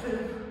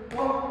 2,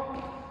 1.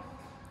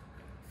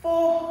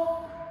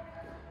 4.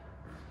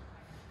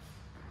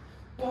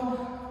 1,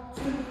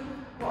 2,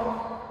 1,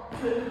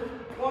 2,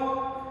 1.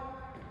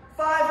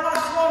 5,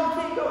 last one,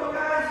 keep going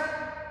guys.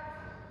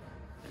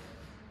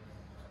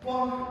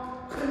 1,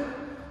 2,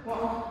 1,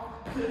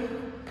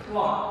 2,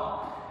 1.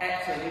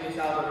 Excellent, give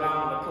yourself a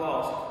round of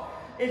applause.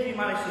 If you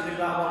managed to do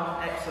that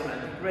one, excellent.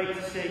 It'd be great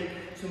to see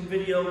some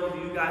video of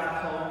you guys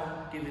at home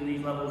giving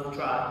these levels a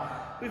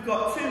try. We've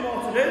got 2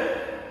 more to do.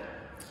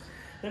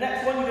 The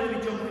next one, you're going to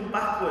be jumping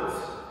backwards.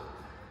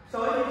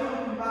 So if you're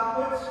jumping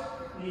backwards,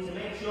 you need to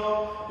make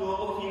sure you're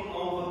looking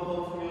over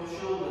both of your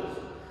shoulders.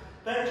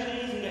 Bend your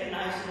knees and get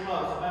nice and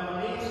low. So bend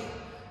my knees,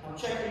 I'm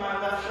checking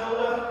my left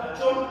shoulder, I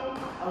jump,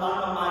 I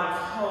land on my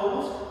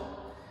toes,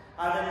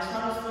 and then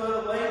transfer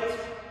the weight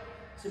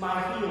to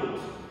my heels.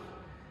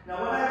 Now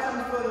when I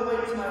transfer the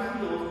weight to my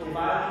heels, if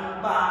I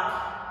lean back,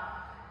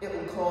 it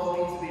will cause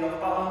me to be off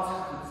balance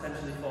and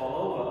potentially fall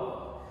over.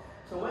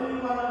 So when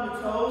you land on your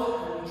toes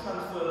and you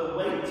transfer the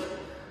weight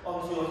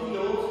onto your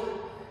heels,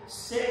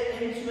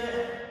 sit into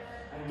it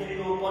and get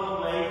your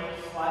body weight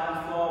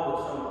slightly forward.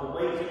 So the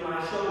weight in my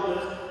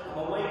shoulders and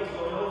my weight is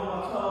going over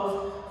my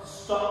toes to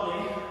stop me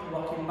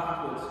rocking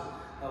backwards.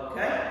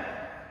 Okay?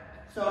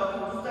 So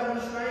I'll just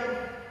demonstrate.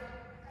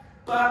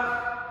 Back,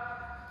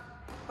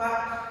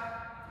 back,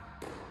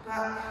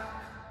 back,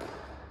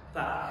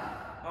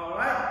 back.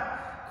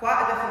 Alright?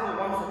 Quite a difficult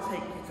one, so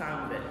take your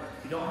time with it.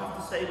 You don't have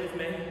to stay with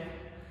me.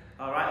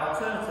 Alright,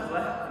 alternatively,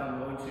 if I'm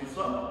going too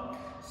slow,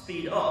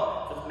 speed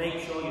up. Just make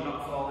sure you're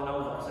not falling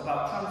over. It's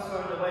about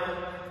transferring the weight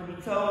from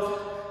your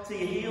toes to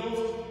your heels.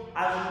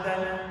 As you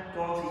then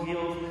go onto your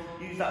heels,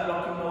 use that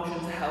rocking motion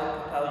to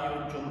help propel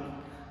you and jump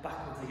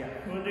backwards again.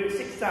 I'm going to do it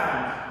 6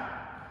 times.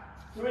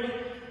 3,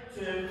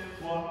 2,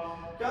 1,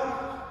 go.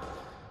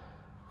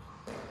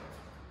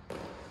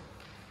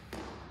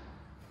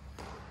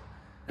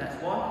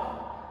 That's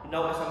 1. You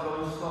notice I'm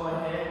going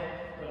slower here,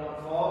 but I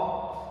don't fall.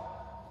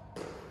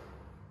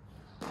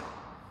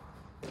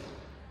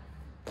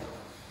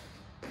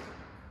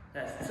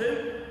 That's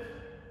 2.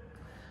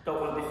 Don't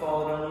want to be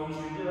falling on you,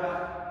 usually do that.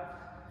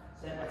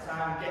 Take my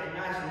time, getting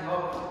nice and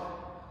low.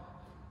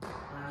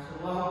 Nice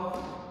and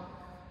low.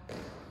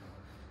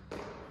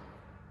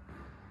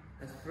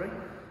 That's 3.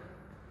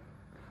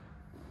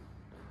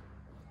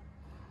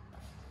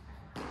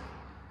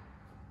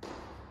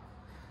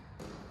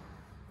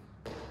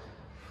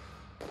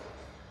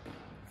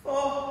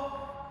 4.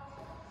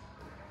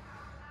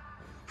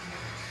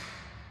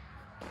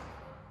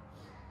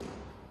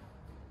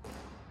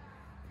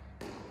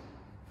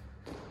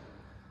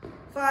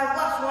 5,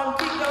 last one,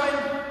 keep going.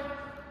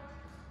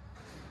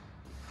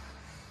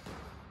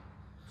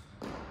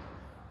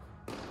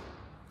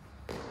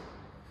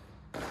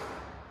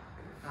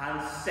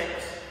 6.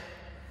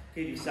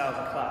 Give yourselves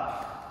a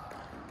clap.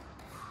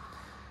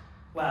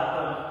 Well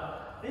done.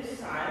 This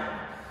time,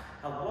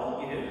 I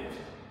want you,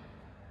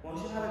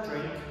 once you've had a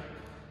drink,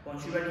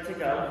 once you're ready to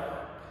go,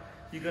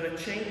 you're going to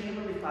change your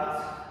lily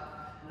pads.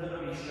 They're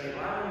not going to be straight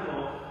line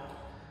anymore.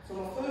 So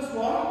my first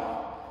one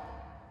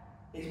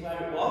is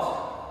where it was.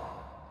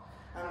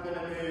 I'm going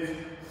to move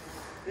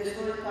this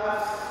lily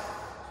pad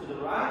to the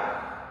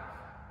right.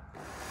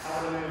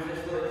 I'm going to move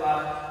this lily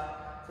pad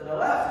to the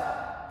left.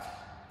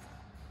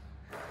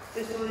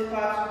 This lily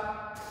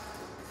pad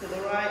to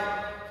the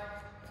right.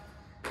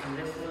 And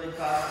this lily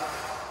pad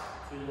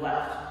to the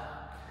left.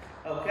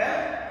 Okay?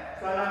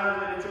 So now I'm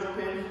going to jump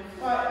in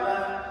right,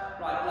 left.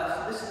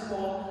 So this is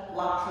more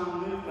lateral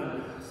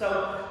movement. So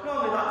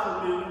normally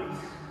lateral movement is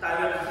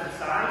directed to the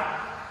side,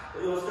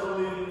 but you're still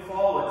moving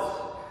forwards.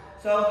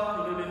 So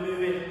you're going to be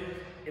moving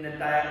in a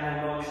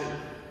diagonal motion.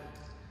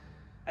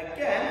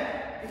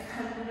 Again,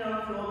 depending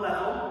on your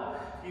level,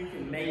 you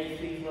can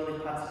make these lily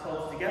pads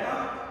close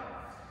together.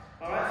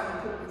 Alright, so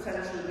you could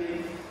potentially be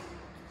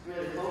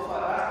really close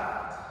like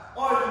that.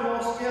 Or if you're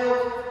more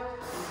skilled,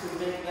 you can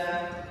make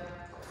them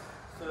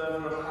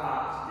further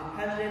apart,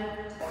 depending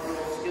on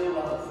your skill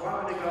level. So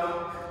I'm going to go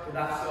with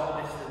that sort of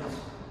distance.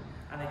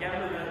 And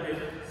again, we're going to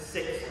do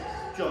 6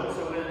 jumps.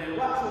 So we're going to do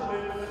lateral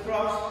movement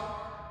across,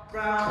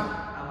 round,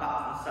 and back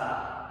to the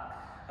side.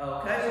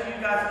 Okay, so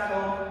you guys at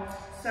home,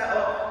 set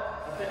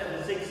up a bit of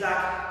a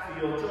zigzag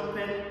for your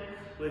jumping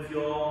with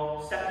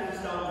your stepping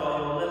stones or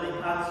your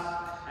lily pads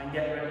and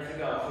get ready to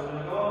go. So we're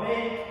going to go on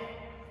me.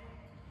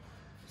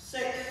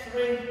 6,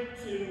 3,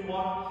 2, 1,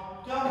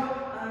 go,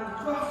 and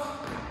across,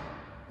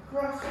 to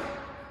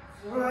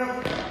the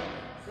right,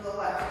 to the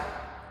left.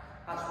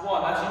 That's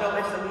 1. As you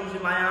notice, I'm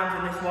using my arms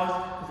in this one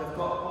because I've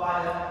got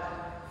quite a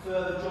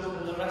further jump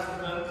than the rest of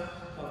them.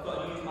 So I've got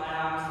to use my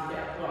arms to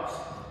get across.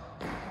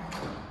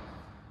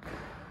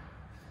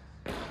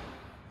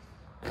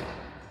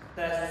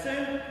 There's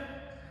 2.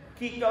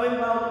 Keep going,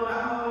 well done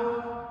at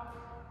home.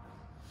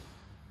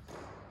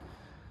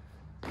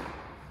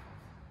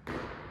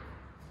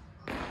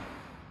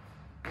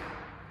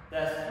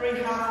 There's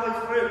 3 halfway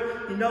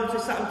through. You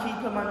notice that I'm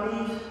keeping my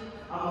knees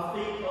and my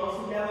feet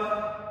close together.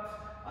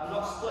 I'm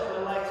not splitting the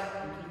legs,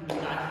 I'm keeping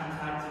them nice and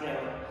tight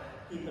together.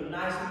 Keep them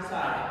nice and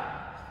tight.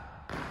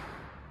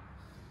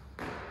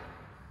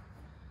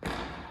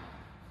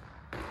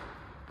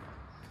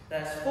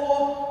 There's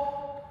 4.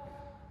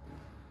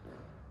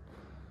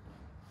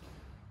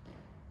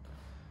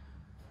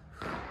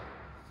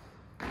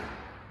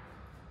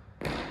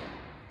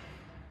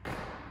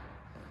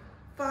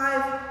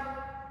 5.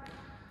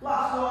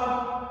 Last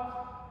one.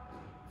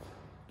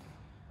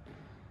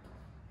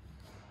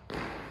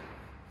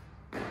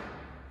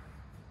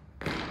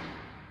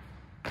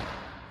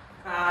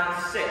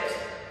 And 6.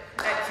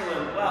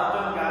 Excellent. Well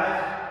done,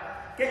 guys.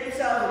 Get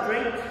yourselves a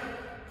drink.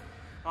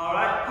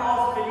 Alright,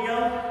 pause the video,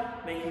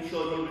 making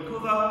sure you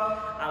recover.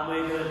 And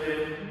we're going to do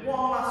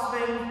one last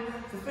thing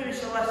to finish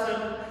the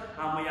lesson.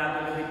 And we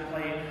are going to be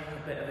playing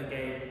a bit of a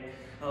game.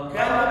 Okay,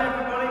 well done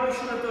everybody. We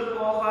should have done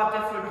all of our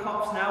different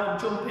hops now and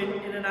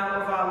jumping in and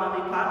out of our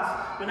lily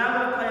pads. We're now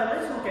going to play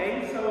a little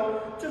game.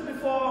 So just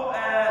before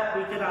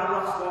we did our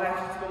last one, I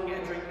asked you to go and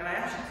get a drink and I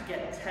asked you to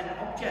get 10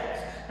 objects.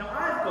 Now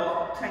I've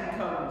got 10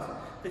 cones.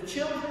 The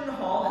children in the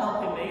hall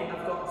helping me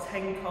have got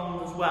 10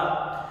 cones as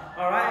well.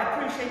 Alright, I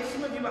appreciate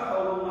some of you at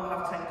home will not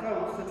have 10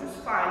 cones, so just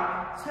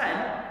find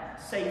 10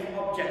 safe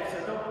objects. So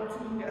I don't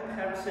want to get a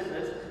pair of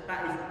scissors.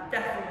 That is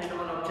definitely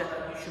not an object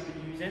that you should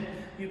be using.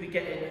 You'll be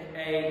getting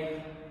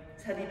a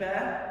teddy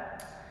bear,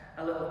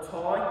 a little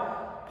toy,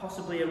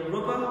 possibly a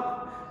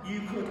rubber.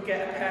 You could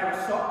get a pair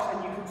of socks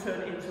and you can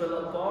turn it into a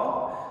little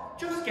ball.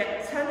 Just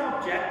get 10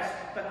 objects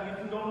that you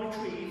can go and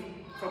retrieve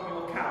from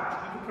your couch.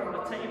 You can put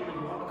on a table if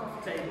you want, a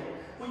coffee table.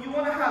 But you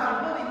want to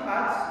have your lily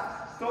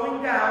pads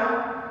going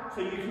down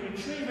so you can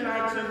retrieve an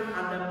item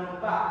and then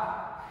run back.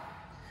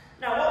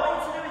 Now what I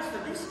want you to do is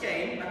for this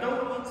game, I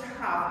don't want you to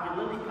have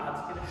your lily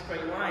pads in a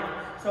straight line.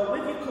 So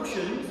with your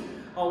cushions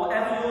or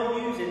whatever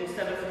you're using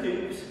instead of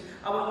hoops,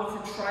 I want you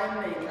to try and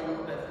make a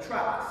little bit of a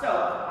track. So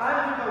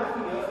I'm going to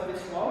go here for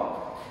this one,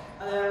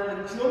 and then I'm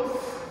going to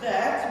jump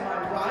there to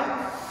my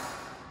right,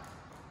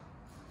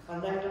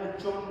 and then I'm going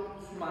to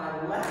jump to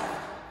my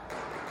left,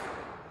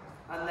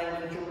 and then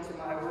I'm going to jump to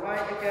my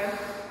right again,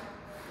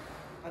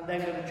 and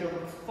then I'm going to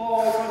jump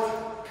forward,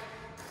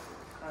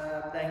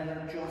 and then I'm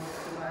going to jump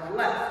to my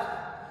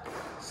left.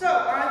 So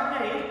I've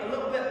made a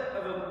little bit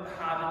of a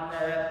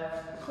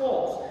hardened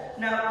course.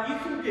 Now you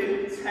can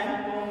do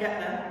 10, go and get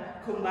them,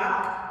 come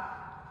back,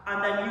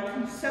 and then you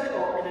can set it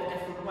up in a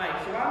different way.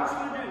 So I'm just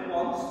going to do it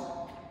once,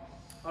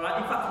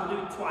 alright, in fact we'll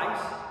do it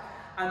twice,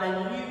 and then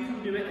you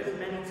can do it as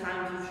many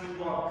times as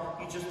you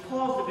want. You just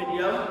pause the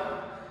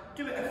video,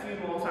 do it a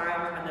few more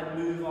times, and then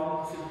move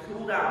on to the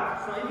cool down.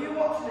 So if you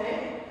watch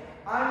me,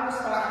 I'm going to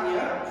start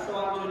here, so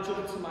I'm going to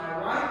jump to my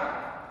right.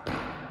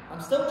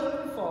 I'm still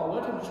jumping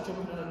forward, I'm just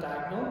jumping on a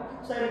diagonal.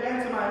 Same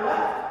again to my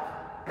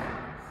left,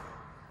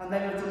 and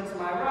then I'm going to jump to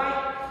my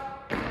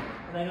right,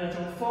 and then I'm going to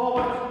jump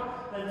forward,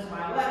 then to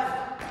my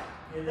left.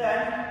 You're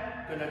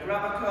then going to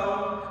grab a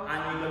cone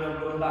and you're going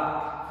to run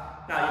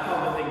back. Now you're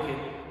probably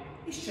thinking,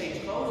 he's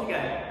changed clothes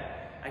again.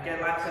 Again,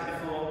 like I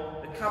said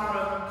before, the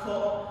camera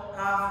cut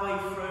halfway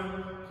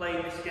through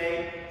playing this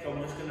game, so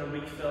I'm just going to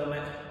refilm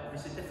it,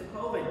 obviously different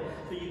clothing.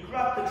 So you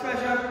grab the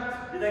treasure,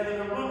 you're then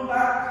going to run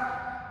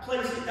back,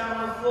 place it down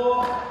on the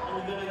floor, and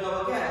you're going to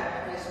go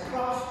again. And it's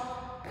across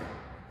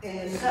in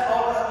the set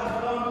order that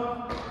you've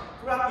done,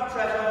 grab your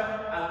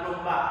treasure and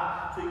run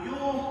back. So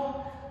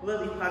your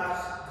lily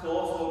pads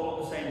course won't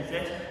look the same as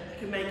this. You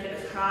can make it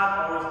as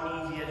hard or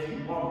as easy as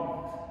you want.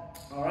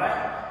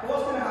 Alright? So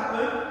what's going to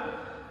happen?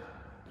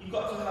 You've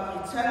got to have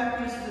your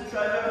 10 pieces of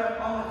treasure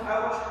on the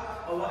couch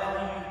or whatever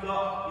you've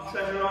got your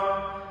treasure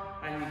on,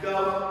 and you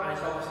go, and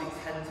it's obviously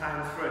 10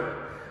 times through.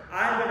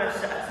 I'm going to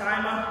set a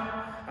timer.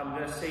 I'm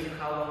going to see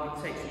how long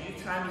it takes. So you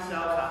time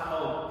yourself at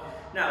home.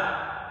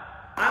 Now,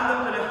 I'm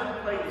not going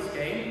to play this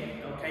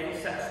game,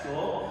 okay, set a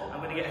score.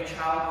 I'm going to get a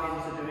child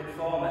in to do it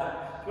for me.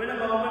 So in a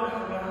moment,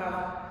 I'm going to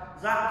have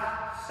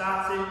Zach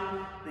starting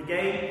the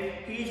game.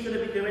 He's going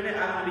to be doing it.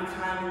 I'm going to be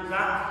timing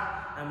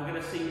Zach, and we're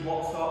going to see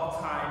what sort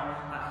of time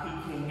that he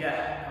can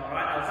get. All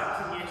right. Now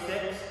Zach's in year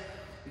 6.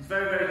 He's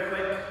very, very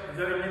quick,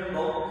 very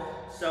nimble.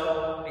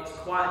 So it's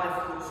quite a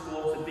difficult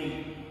score to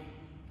beat.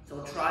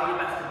 So try your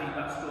best to beat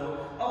that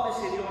score.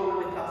 Obviously, if your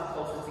lily pads are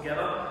closer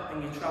together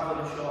and you're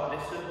travelling a short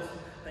distance,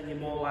 then you're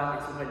more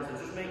likely to win.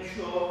 So just make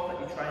sure that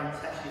you try and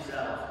test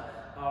yourself.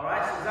 All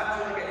right. So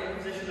Zach's going to get in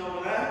position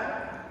over there.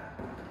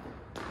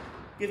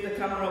 Give the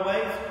camera a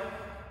wave.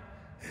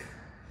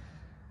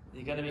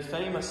 You're going to be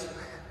famous.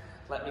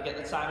 Let me get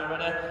the timer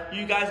ready.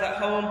 You guys at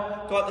home,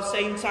 go at the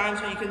same time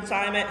so you can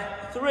time it.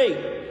 3,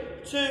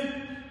 2,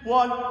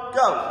 1,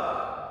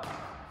 go.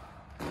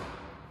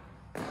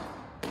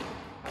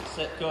 That's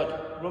it, good.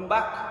 Run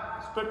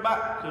back, sprint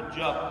back, good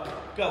job.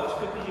 Go as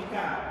quick as you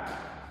can.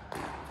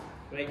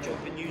 Great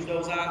jumping, use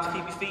those arms,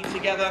 keep your feet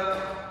together.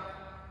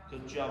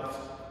 Good job.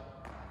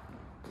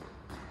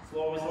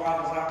 Floor is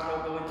live as that,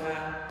 don't go in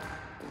there.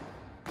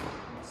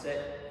 That's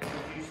it.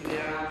 Good use of the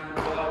arms.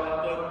 Well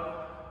done.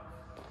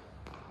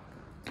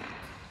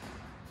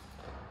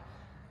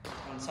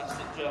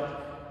 Fantastic job.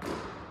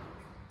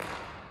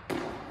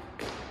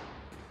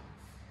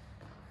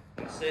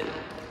 That's it.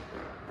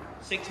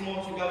 6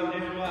 more to go. You're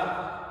doing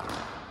well.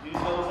 Use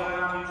those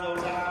arms. Use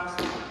those arms.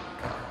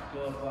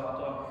 Good. Well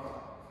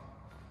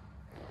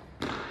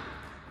done.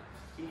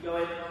 Keep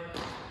going.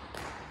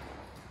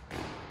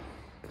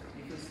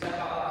 You can step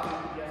out of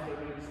that. Yes, we're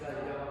really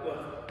steady.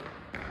 Good.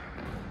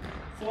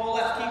 4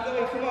 left, keep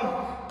going, come on.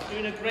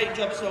 Doing a great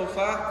job so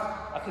far.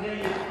 I can hear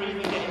you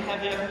breathing, getting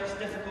heavier. It's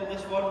difficult,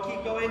 this one.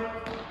 Keep going.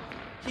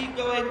 Keep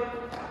going.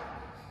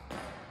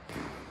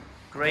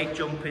 Great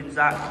jumping,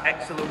 Zach.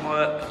 Excellent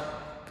work.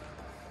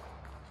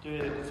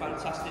 Doing a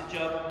fantastic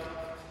job.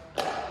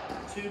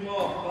 2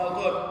 more,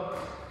 well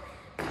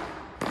done.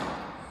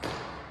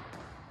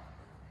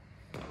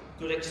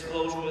 Good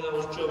explosion with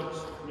those jumps.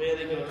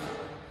 Really good.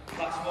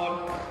 Last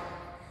one.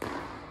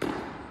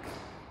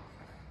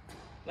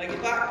 Leg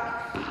it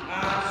back,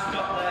 and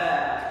stop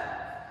there.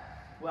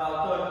 Well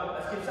done.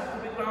 Let's give Zach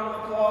a big round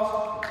of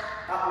applause.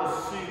 That was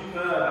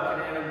superb. I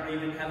can hear him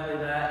breathing heavily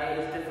there. It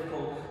is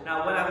difficult.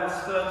 Now, when I was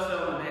first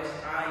on this,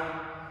 I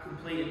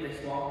completed this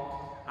one,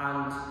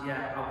 and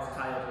yeah, I was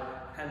tired.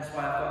 Hence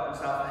why I've got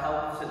myself a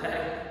helper today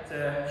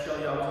to show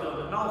you how it's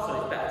done. And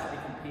also, it's better to be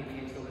competing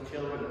against other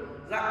children.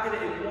 Zach did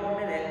it in 1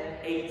 minute,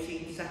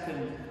 18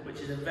 seconds, which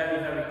is a very,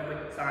 very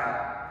quick time.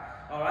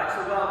 Alright,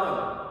 so well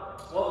done.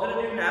 What we're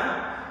going to do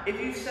now, if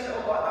you've set it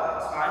up like that,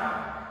 that's fine.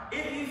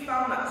 If you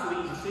found that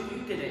too easy, so if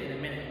you did it in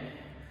a minute,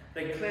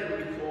 then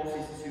clearly your course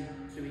is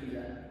too easy.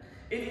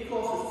 If your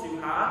course is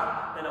too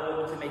hard, then I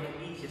want you to make it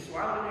easier. So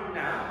what I'm going to do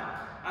now,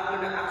 I'm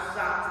going to ask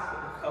Zach to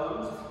put the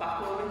cones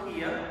back over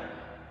here,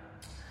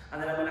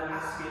 and then I'm going to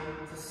ask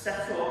him to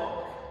set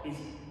up his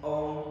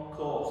own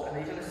course. And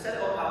he's going to set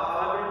it up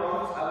however he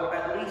wants. I want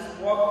at least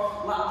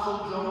 1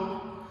 lateral jump.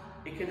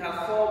 He can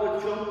have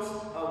forward jumps,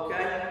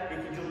 okay? He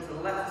can jump to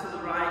the left, to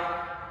the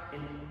right, in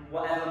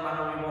whatever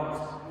manner he wants.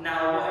 Now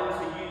I want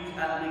him to use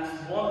at least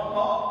 1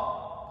 hop.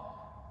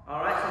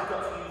 Alright, so he's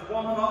got to use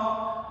 1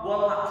 hop,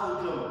 1 lateral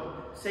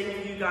jump.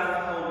 Same for you guys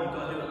at home, you've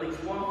got to do at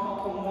least 1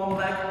 hop on 1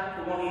 leg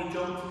for 1 of your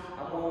jumps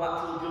and 1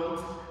 lateral jump.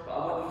 But I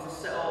want you to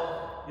set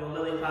up your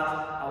lily pad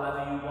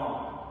however you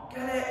want.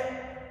 Get it?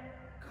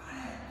 Got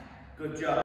it? Good job.